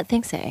 what does that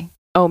thing say?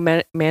 Oh,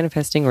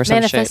 manifesting or some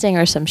shit. Manifesting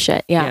or some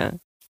shit, yeah.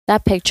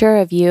 That picture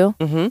of you,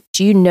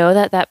 do you know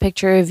that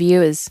picture of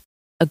you is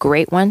a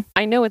great one?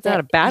 I know it's not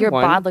a bad one. Your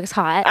bod looks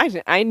hot.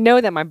 I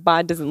know that my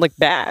bod doesn't look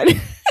bad.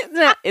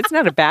 It's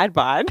not a bad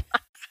bod.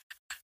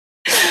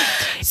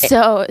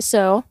 So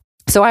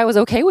I was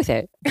okay with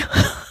it.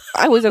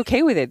 I was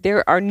okay with it.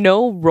 There are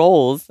no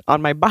rolls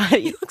on my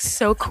body. You look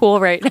so cool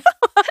right now.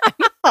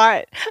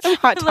 I'm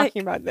hot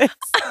talking about this.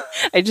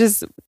 I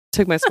just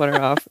took my sweater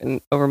off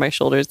and over my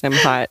shoulders. I'm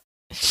hot.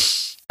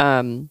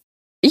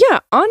 Yeah,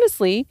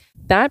 honestly,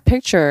 that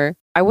picture,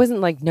 I wasn't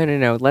like,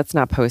 no, let's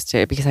not post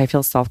it because I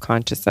feel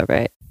self-conscious of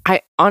it.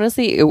 I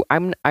honestly,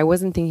 I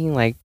wasn't thinking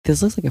like,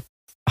 this looks like a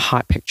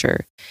hot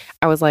picture.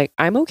 I was like,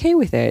 I'm okay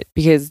with it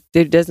because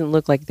it doesn't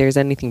look like there's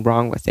anything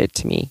wrong with it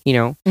to me,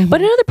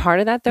 But another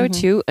part of that though,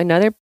 too,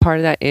 another part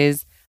of that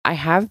is I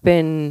have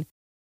been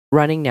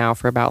running now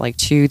for about like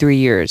 2-3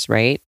 years,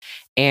 right?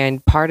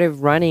 And part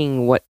of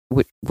running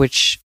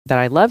which that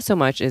I love so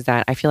much is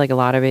that I feel like a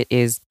lot of it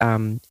is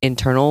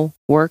internal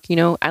work,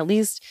 at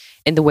least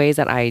in the ways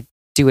that I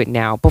do it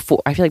now.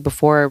 I feel like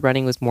before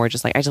running was more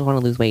just like, I just want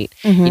to lose weight,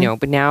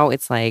 but now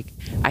it's like,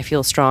 I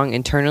feel strong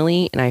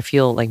internally and I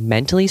feel like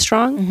mentally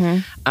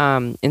strong.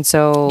 And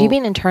so. Do you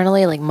mean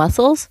internally like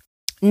muscles?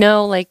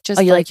 No, like just.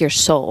 Oh, you like your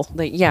soul.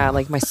 Like, yeah,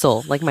 like my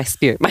soul, like my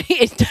spirit, my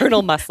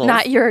internal muscles.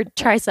 Not your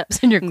triceps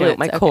and your glutes. No,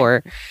 my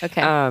core.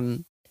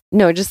 Okay.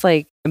 No, just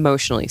like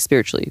emotionally,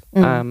 spiritually.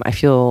 I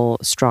feel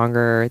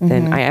stronger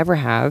than I ever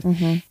have.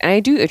 And I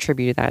do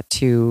attribute that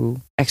to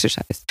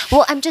exercise.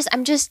 Well, I'm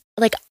just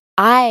like,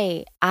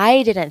 I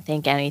didn't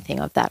think anything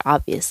of that,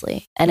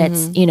 obviously. And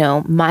it's,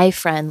 my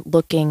friend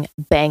looking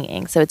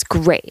banging. So it's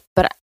great.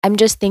 But I'm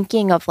just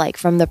thinking of like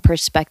from the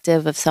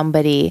perspective of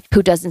somebody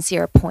who doesn't see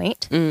our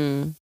point.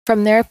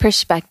 From their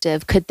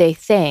perspective, could they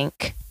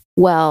think,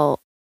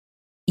 well,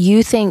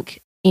 you think,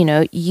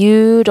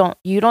 you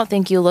don't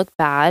think you look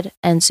bad.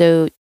 And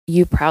so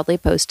you proudly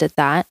posted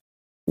that.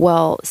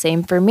 Well,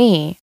 same for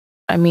me.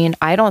 I mean,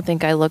 I don't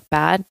think I look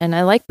bad and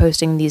I like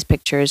posting these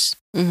pictures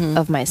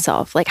of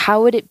myself. Like,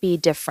 how would it be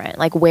different?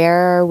 Like,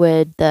 where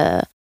would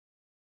the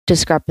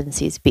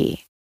discrepancies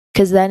be?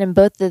 Because then in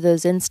both of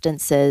those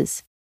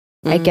instances,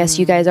 I guess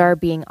you guys are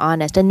being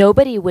honest and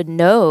nobody would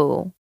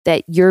know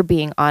that you're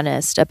being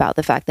honest about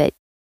the fact that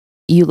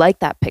you like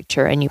that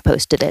picture and you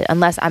posted it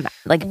unless I'm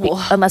like,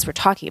 unless we're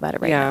talking about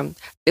it right now.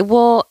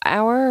 Well,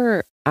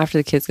 our After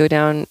the Kids Go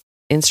Down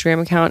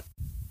Instagram account,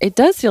 it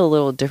does feel a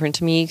little different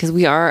to me because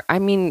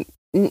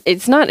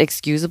it's not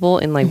excusable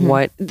in like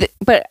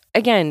but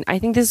again, I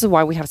think this is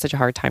why we have such a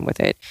hard time with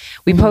it.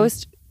 We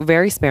post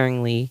very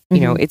sparingly,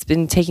 it's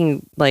been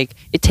taking like,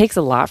 it takes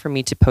a lot for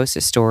me to post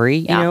a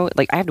story,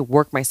 like I have to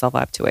work myself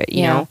up to it,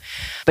 you know,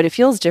 but it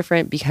feels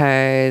different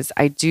because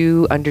I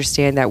do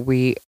understand that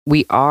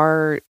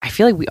I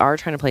feel like we are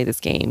trying to play this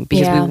game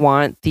because we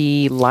want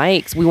the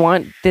likes, we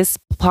want this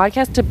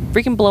podcast to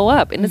freaking blow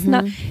up and it's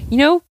not,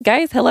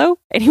 guys, hello,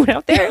 anyone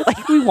out there?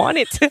 Like we want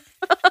it to.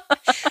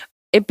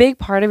 A big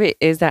part of it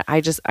is that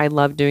I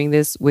love doing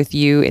this with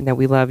you and that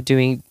we love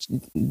doing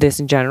this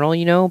in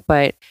general,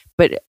 but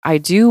I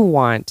do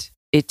want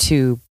it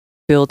to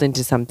build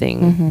into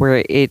something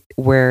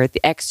where the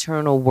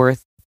external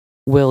worth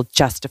will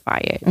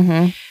justify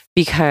it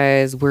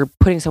because we're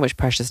putting so much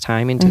precious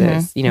time into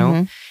this,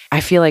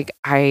 I feel like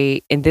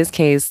in this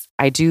case,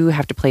 I do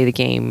have to play the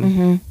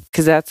game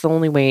because that's the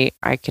only way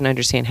I can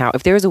understand how.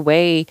 If there was a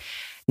way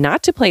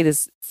not to play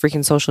this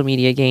freaking social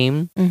media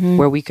game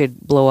where we could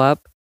blow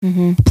up,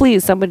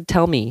 please, somebody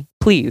tell me,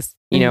 please,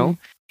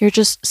 You're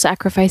just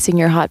sacrificing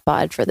your hot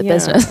bod for the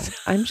business.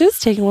 I'm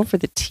just taking one for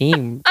the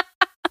team,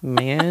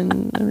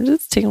 man. I'm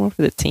just taking one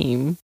for the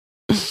team.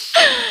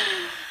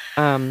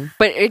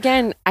 But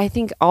again, I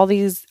think all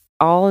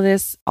of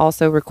this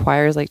also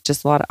requires like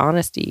just a lot of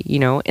honesty,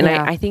 and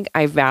I think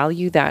I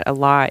value that a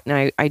lot.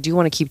 And I do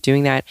want to keep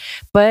doing that,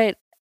 but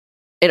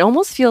it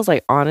almost feels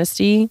like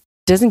honesty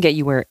doesn't get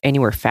you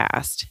anywhere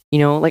fast.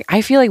 Like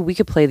I feel like we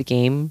could play the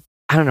game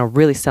I don't know,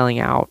 really selling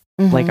out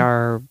like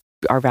our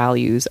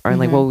values or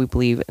like what we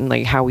believe and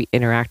like how we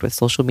interact with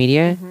social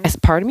media. As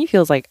part of me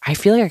feels like I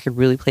feel like I could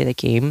really play the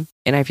game,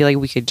 and I feel like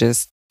we could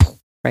just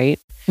right.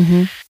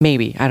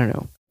 Maybe, I don't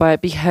know, but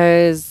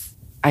because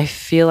I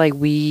feel like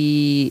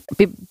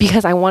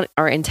because I want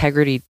our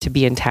integrity to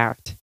be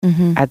intact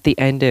at the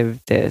end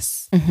of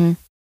this.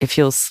 It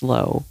feels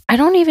slow. I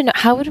don't even know,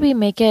 how would we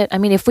make it? I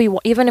mean,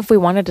 even if we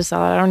wanted to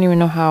sell it, I don't even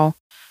know how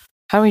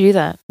do we do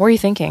that? What are you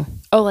thinking?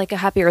 Oh, like a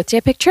Happy Earth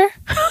Day picture?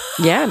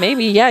 Yeah,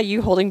 maybe. Yeah,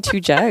 you holding 2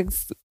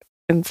 jugs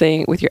and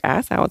saying with your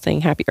ass out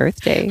saying Happy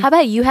Earth Day. How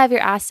about you have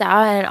your ass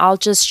out and I'll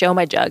just show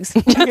my jugs?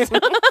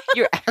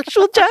 Your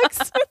actual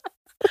jugs?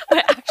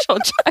 My actual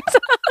jugs.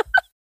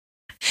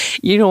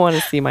 You don't want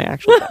to see my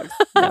actual jugs.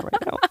 Not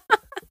right now.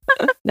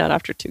 Not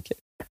after 2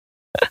 kids.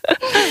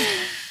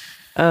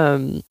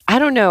 I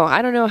don't know.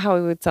 I don't know how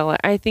we would sell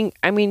it. I think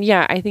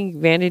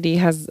vanity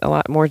has a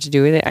lot more to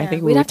do with it. Yeah, I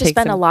think we'd have to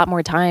spend a lot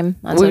more time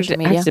on social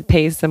media. We have to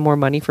pay some more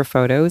money for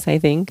photos, I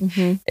think,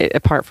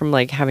 apart from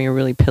like having a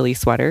really pilly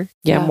sweater.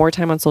 Yeah, more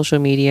time on social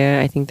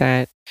media. I think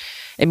that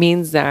it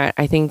means that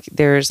I think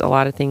there's a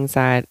lot of things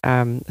that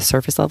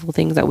surface level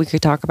things that we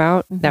could talk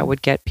about that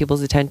would get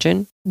people's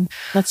attention.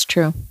 That's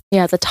true.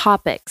 Yeah, the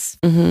topics.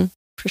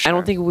 Sure. I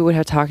don't think we would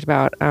have talked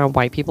about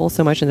white people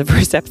so much in the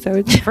first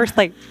episode. The first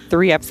like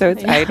 3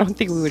 episodes. I don't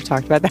think we would have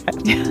talked about that.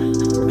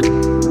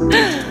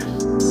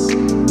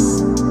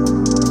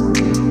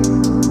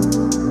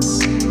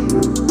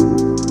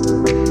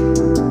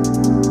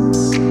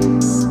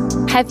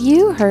 Have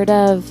you heard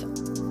of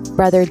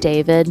Brother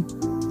David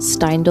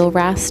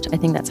Steindl-Rast? I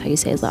think that's how you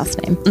say his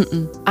last name.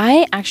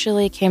 I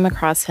actually came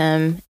across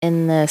him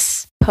in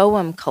this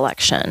poem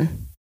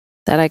collection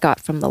that I got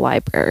from the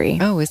library.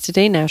 Oh, is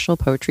today National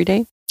Poetry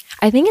Day?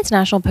 I think it's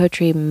National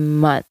Poetry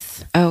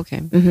Month. Oh, okay.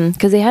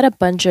 Because they had a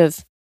bunch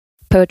of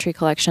poetry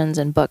collections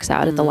and books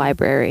out at the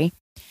library.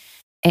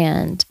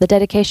 And the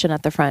dedication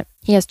at the front,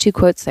 he has 2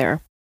 quotes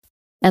there.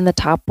 And the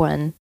top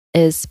one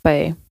is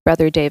by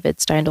Brother David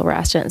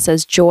Steindl-Rast. And it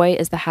says, "Joy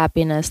is the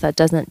happiness that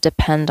doesn't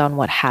depend on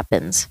what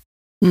happens."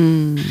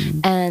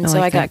 And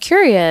so I got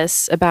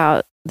curious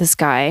about this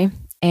guy.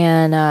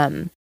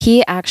 And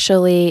he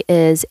actually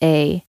is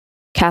a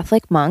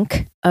Catholic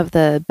monk of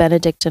the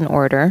Benedictine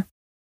order.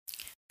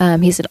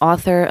 He's an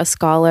author, a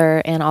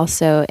scholar, and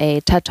also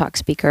a TED Talk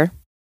speaker.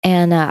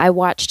 And I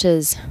watched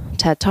his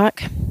TED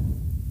Talk.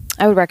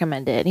 I would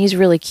recommend it. He's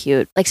really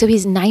cute. So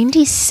he's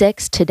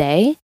 96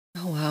 today.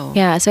 Oh, wow.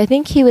 Yeah, so I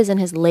think he was in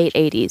his late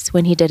 80s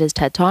when he did his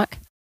TED Talk.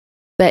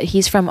 But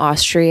he's from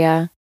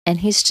Austria, and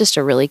he's just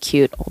a really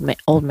cute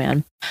old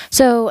man.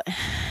 So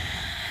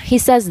he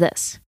says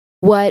this: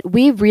 "What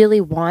we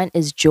really want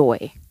is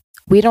joy.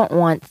 We don't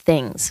want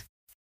things.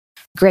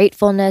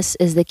 Gratefulness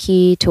is the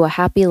key to a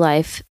happy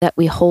life that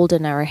we hold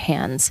in our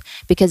hands,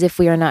 because if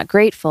we are not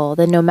grateful,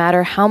 then no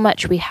matter how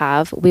much we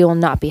have, we will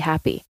not be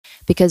happy,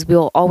 because we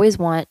will always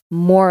want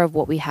more of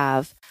what we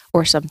have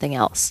or something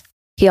else."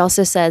 He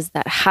also says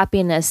that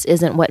happiness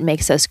isn't what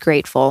makes us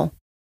grateful,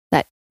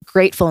 that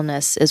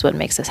gratefulness is what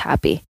makes us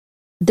happy.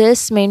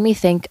 This made me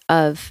think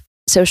of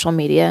social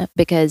media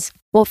because,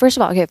 well, first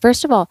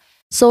of all,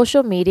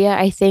 social media,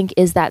 I think,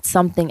 is that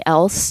something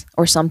else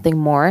or something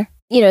more.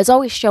 It's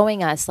always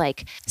showing us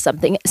like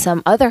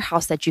some other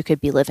house that you could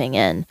be living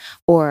in,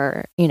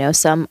 or,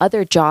 some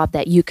other job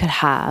that you could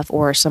have,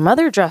 or some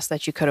other dress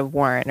that you could have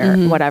worn,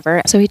 or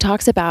whatever. So he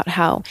talks about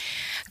how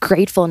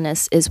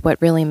gratefulness is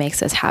what really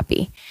makes us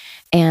happy.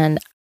 And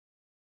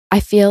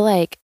I feel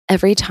like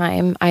every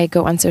time I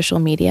go on social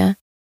media,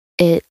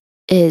 it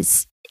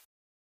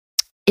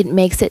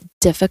makes it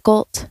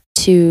difficult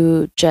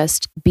to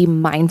just be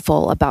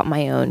mindful about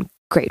my own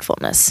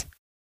gratefulness,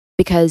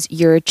 because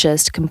you're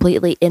just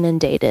completely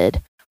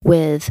inundated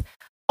with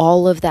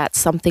all of that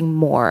something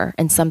more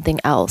and something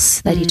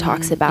else that he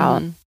talks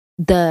about.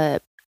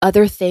 The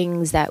other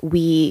things that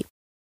we,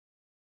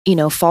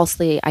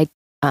 falsely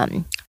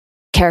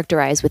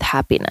characterize with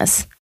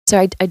happiness. So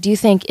I do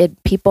think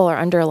people are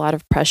under a lot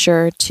of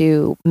pressure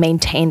to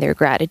maintain their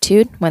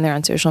gratitude when they're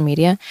on social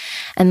media.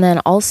 And then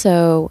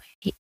also,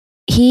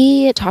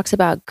 he talks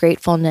about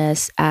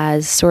gratefulness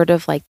as sort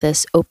of like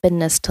this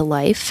openness to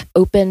life,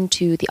 open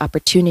to the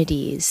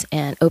opportunities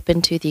and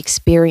open to the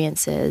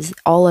experiences,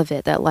 all of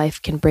it that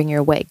life can bring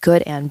your way,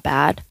 good and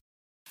bad.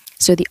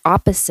 So the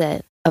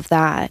opposite of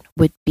that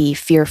would be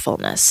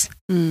fearfulness,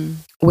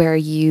 where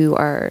you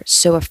are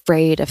so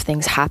afraid of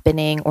things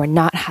happening or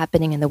not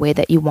happening in the way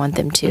that you want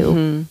them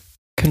to.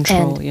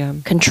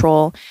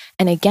 Control.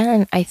 And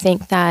again, I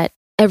think that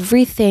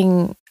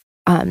everything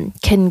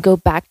can go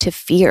back to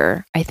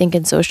fear, I think,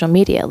 in social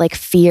media, like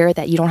fear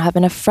that you don't have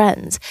enough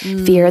friends,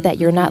 fear that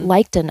you're not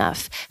liked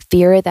enough,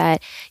 fear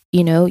that,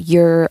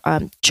 your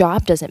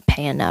job doesn't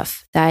pay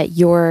enough, that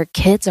your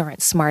kids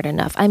aren't smart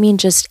enough. I mean,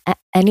 just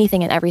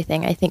anything and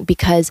everything, I think,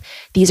 because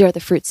these are the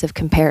fruits of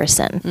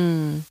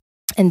comparison.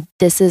 And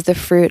this is the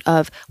fruit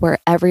of where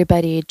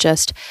everybody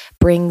just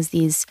brings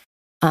these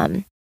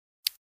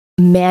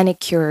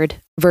manicured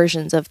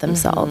versions of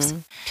themselves.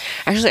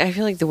 Actually, I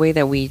feel like the way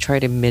that we try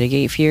to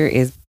mitigate fear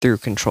is through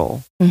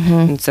control.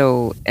 And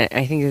so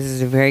I think this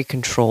is a very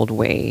controlled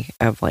way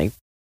of like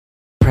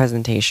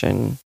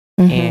presentation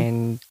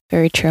and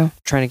very true.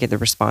 Trying to get the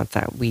response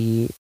that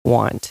we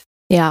want.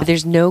 Yeah. But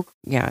there's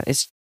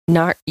it's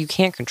not, you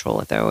can't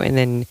control it though. And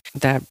then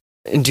that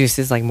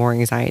induces like more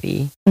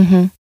anxiety.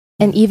 And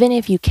even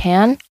if you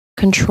can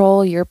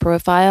control your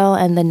profile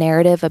and the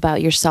narrative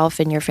about yourself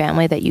and your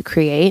family that you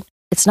create,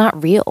 it's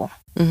not real.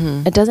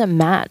 It doesn't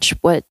match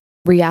what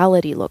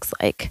reality looks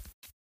like.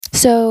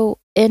 So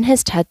in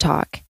his TED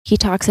Talk, he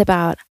talks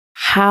about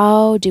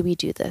how do we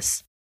do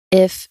this?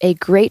 If a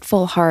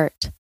grateful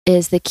heart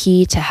is the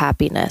key to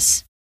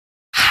happiness,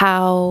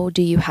 how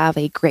do you have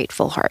a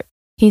grateful heart?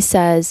 He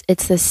says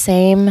it's the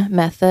same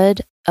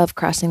method of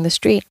crossing the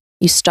street.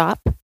 You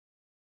stop,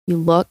 you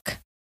look,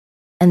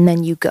 and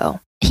then you go.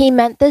 He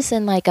meant this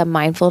in like a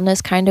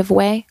mindfulness kind of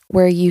way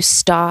where you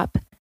stop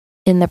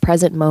in the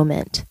present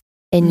moment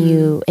and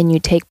you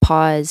take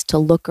pause to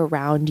look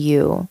around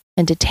you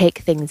and to take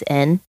things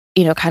in,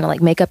 you know, kind of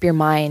like make up your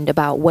mind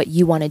about what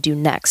you want to do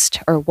next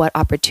or what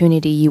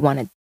opportunity you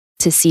want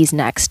to seize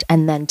next,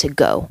 and then to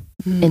go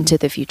into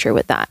the future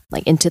with that,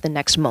 like into the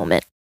next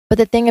moment. But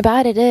the thing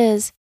about it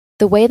is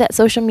the way that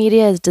social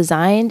media is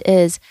designed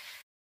is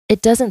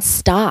it doesn't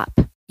stop.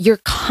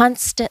 You're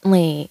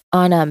constantly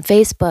on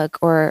Facebook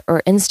or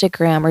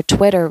Instagram or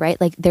Twitter, right?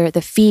 Like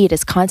the feed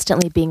is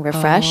constantly being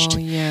refreshed.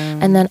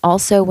 And then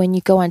also when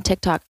you go on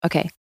TikTok,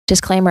 okay,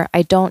 disclaimer,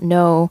 I don't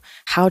know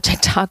how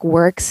TikTok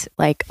works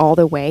like all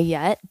the way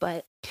yet,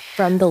 but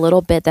from the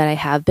little bit that I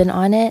have been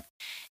on it,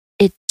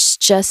 it's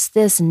just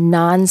this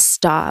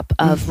nonstop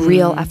of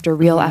reel after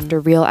reel after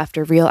reel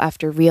after reel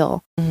after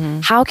reel.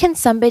 How can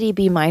somebody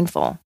be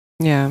mindful?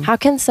 Yeah. How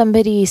can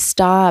somebody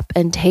stop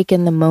and take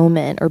in the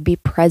moment or be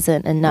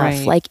present enough?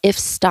 Right. Like if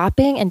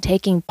stopping and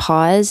taking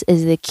pause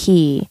is the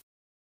key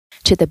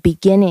to the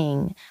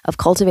beginning of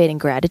cultivating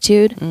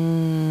gratitude,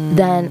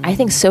 then I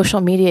think social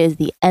media is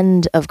the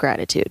end of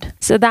gratitude.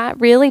 So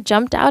that really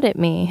jumped out at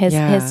me,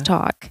 his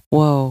talk.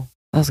 Whoa,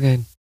 that was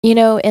good. You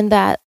know, in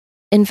that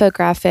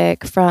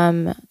infographic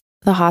from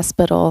the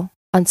hospital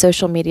on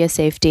social media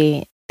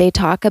safety, they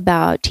talk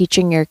about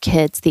teaching your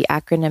kids the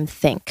acronym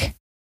THINK.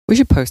 We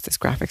should post this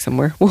graphic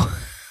somewhere.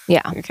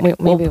 Yeah, okay.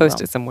 We'll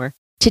post it somewhere.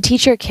 To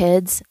teach your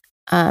kids,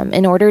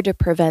 in order to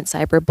prevent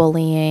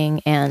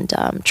cyberbullying and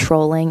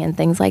trolling and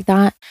things like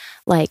that,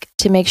 like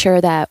to make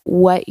sure that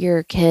what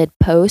your kid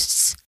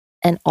posts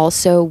and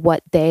also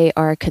what they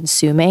are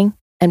consuming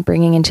and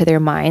bringing into their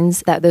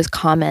minds, that those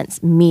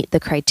comments meet the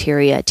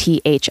criteria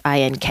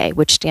THINK,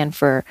 which stand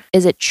for,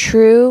 is it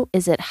true?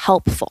 Is it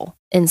helpful,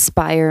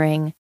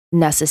 inspiring,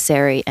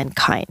 necessary, and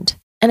kind?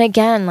 And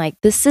again, like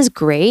this is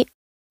great.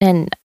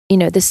 And you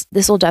know, this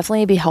will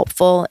definitely be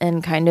helpful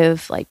in kind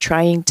of like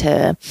trying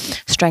to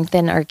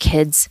strengthen our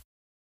kids'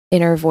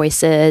 inner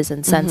voices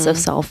and sense of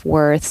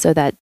self-worth so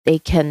that they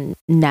can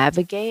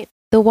navigate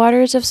the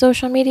waters of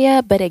social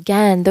media. But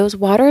again, those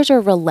waters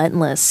are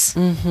relentless.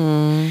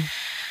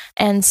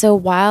 And so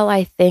while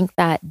I think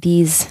that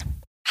these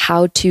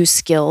how-to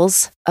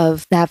skills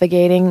of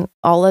navigating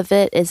all of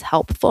it is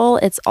helpful,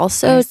 it's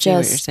also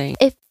just,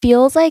 it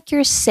feels like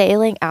you're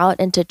sailing out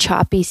into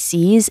choppy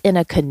seas in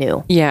a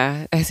canoe.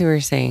 Yeah, I see what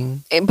you're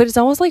saying. But it's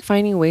almost like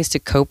finding ways to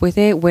cope with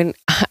it when,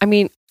 I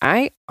mean,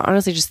 I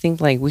honestly just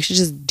think like we should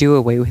just do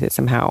away with it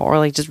somehow, or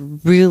like just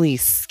really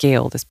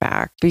scale this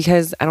back,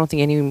 because I don't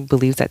think anyone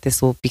believes that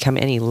this will become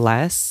any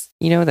less,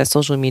 you know, that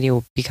social media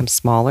will become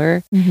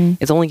smaller.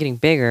 It's only getting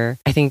bigger.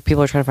 I think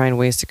people are trying to find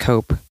ways to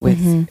cope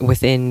with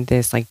within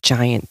this like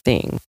giant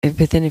thing.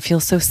 But then it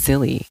feels so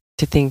silly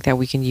to think that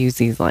we can use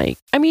these like,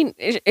 I mean,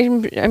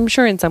 I'm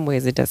sure in some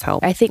ways it does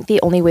help. I think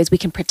the only ways we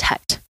can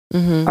protect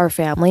our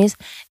families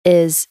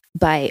is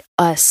by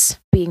us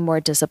being more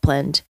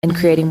disciplined and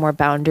creating more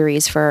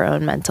boundaries for our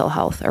own mental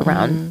health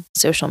around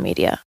social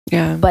media.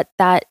 Yeah. But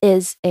that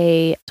is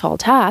a tall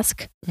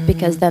task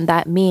because then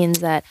that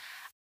means that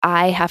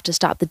I have to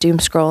stop the doom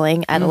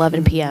scrolling at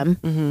 11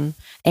 p.m.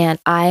 And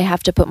I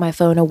have to put my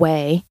phone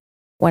away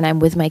when I'm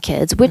with my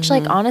kids, which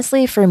like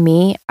honestly for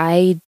me,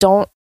 I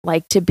don't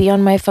like to be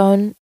on my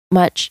phone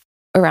much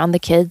around the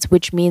kids,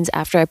 which means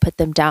after I put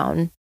them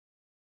down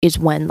is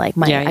when like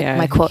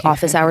my quote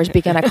office hours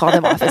begin. I call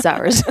them office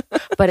hours,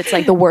 but it's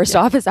like the worst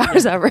office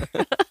hours ever.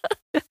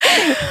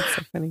 That's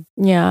so funny.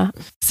 Yeah.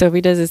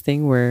 Sophie does this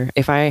thing where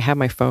if I have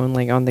my phone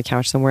like on the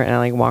couch somewhere and I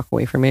like walk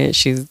away from it,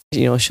 she's,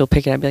 you know, she'll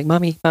pick it up and be like,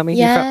 mommy,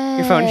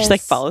 your phone. She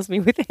like follows me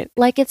with it.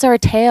 Like it's our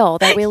tail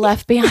that we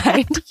left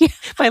behind.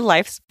 My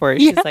life support.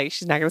 She's like,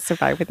 she's not going to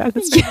survive without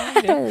this.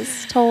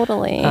 Yes,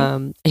 totally.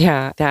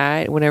 Yeah,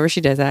 that whenever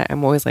she does that,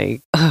 I'm always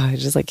like, oh, it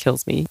just like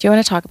kills me. Do you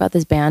want to talk about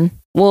this ban?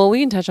 Well, we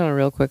can touch on it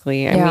real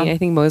quickly. I mean,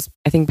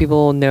 I think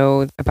people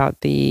know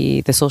about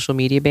the social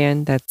media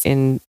ban that's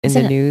in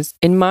the news.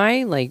 In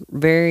my like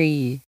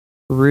very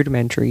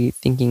rudimentary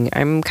thinking,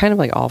 I'm kind of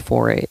like all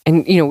for it.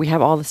 And, you know, we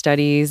have all the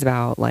studies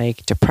about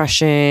like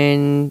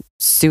depression,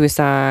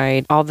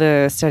 suicide, all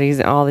the studies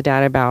and all the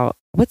data about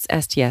what's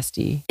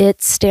STSD?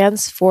 It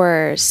stands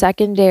for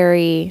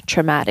secondary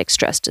traumatic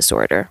stress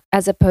disorder,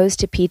 as opposed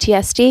to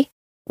PTSD,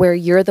 where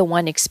you're the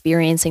one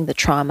experiencing the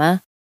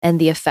trauma and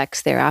the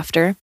effects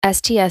thereafter.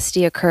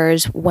 STSD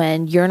occurs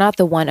when you're not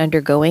the one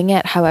undergoing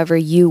it. However,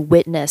 you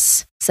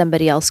witness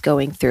somebody else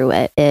going through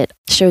it. It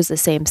shows the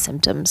same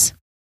symptoms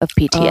of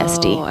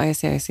PTSD. Oh, I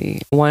see.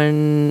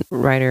 One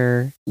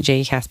writer,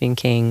 J. Caspian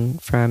King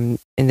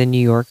in the New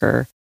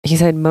Yorker, he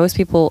said most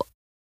people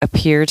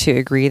appear to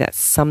agree that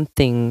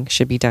something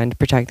should be done to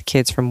protect the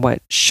kids from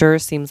what sure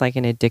seems like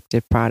an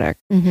addictive product.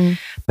 Mm-hmm.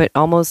 But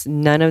almost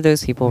none of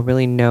those people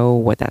really know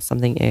what that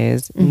something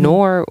is, Mm-hmm.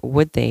 nor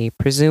would they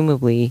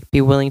presumably be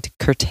willing to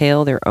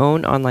curtail their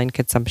own online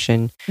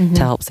consumption Mm-hmm.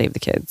 to help save the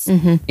kids.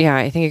 Mm-hmm. Yeah,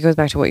 I think it goes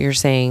back to what you're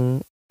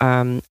saying.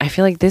 I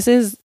feel like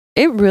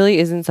it really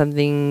isn't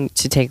something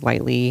to take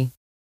lightly.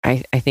 I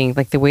think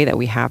like the way that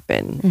we have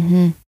been.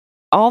 Mm-hmm.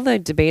 All the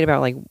debate about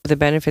like the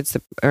benefits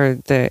or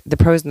the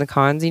pros and the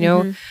cons, you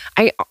know,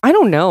 Mm-hmm. I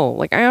don't know.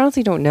 Like, I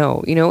honestly don't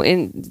know, you know,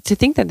 and to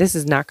think that this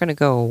is not going to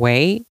go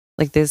away,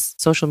 like this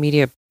social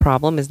media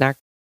problem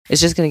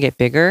it's just going to get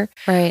bigger.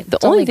 Right. The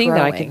It's only only thing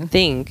that I growing. can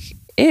think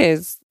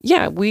is,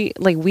 yeah, we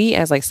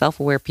as like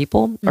self-aware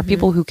people are Mhm.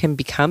 people who can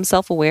become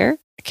self-aware,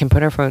 can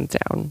put our phones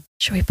down.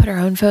 Should we put our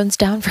own phones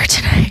down for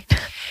tonight?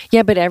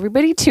 Yeah, but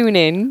everybody tune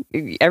in.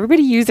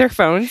 Everybody use their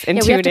phones and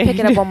Yeah, we tune have to in. pick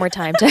it up one more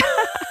time to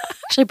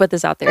actually put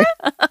this out there.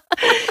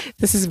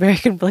 This is very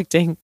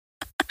conflicting.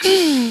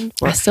 I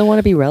still want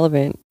to be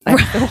relevant. I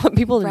still want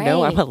people to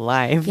know I'm Right.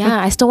 alive.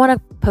 Yeah, I still want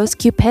to post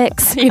cute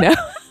pics, you know?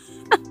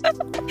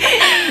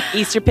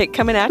 Easter pick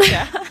coming at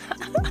ya.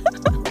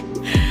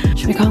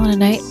 Should we call it a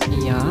night?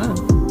 Yeah.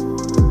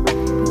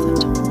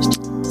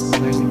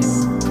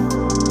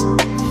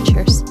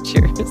 Cheers.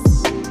 Cheers.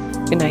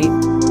 Good night.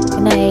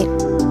 Good night.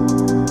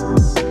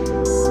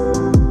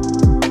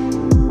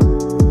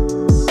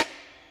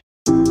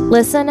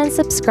 Listen and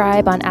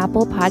subscribe on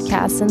Apple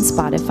Podcasts and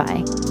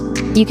Spotify.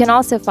 You can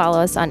also follow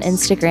us on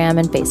Instagram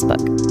and Facebook.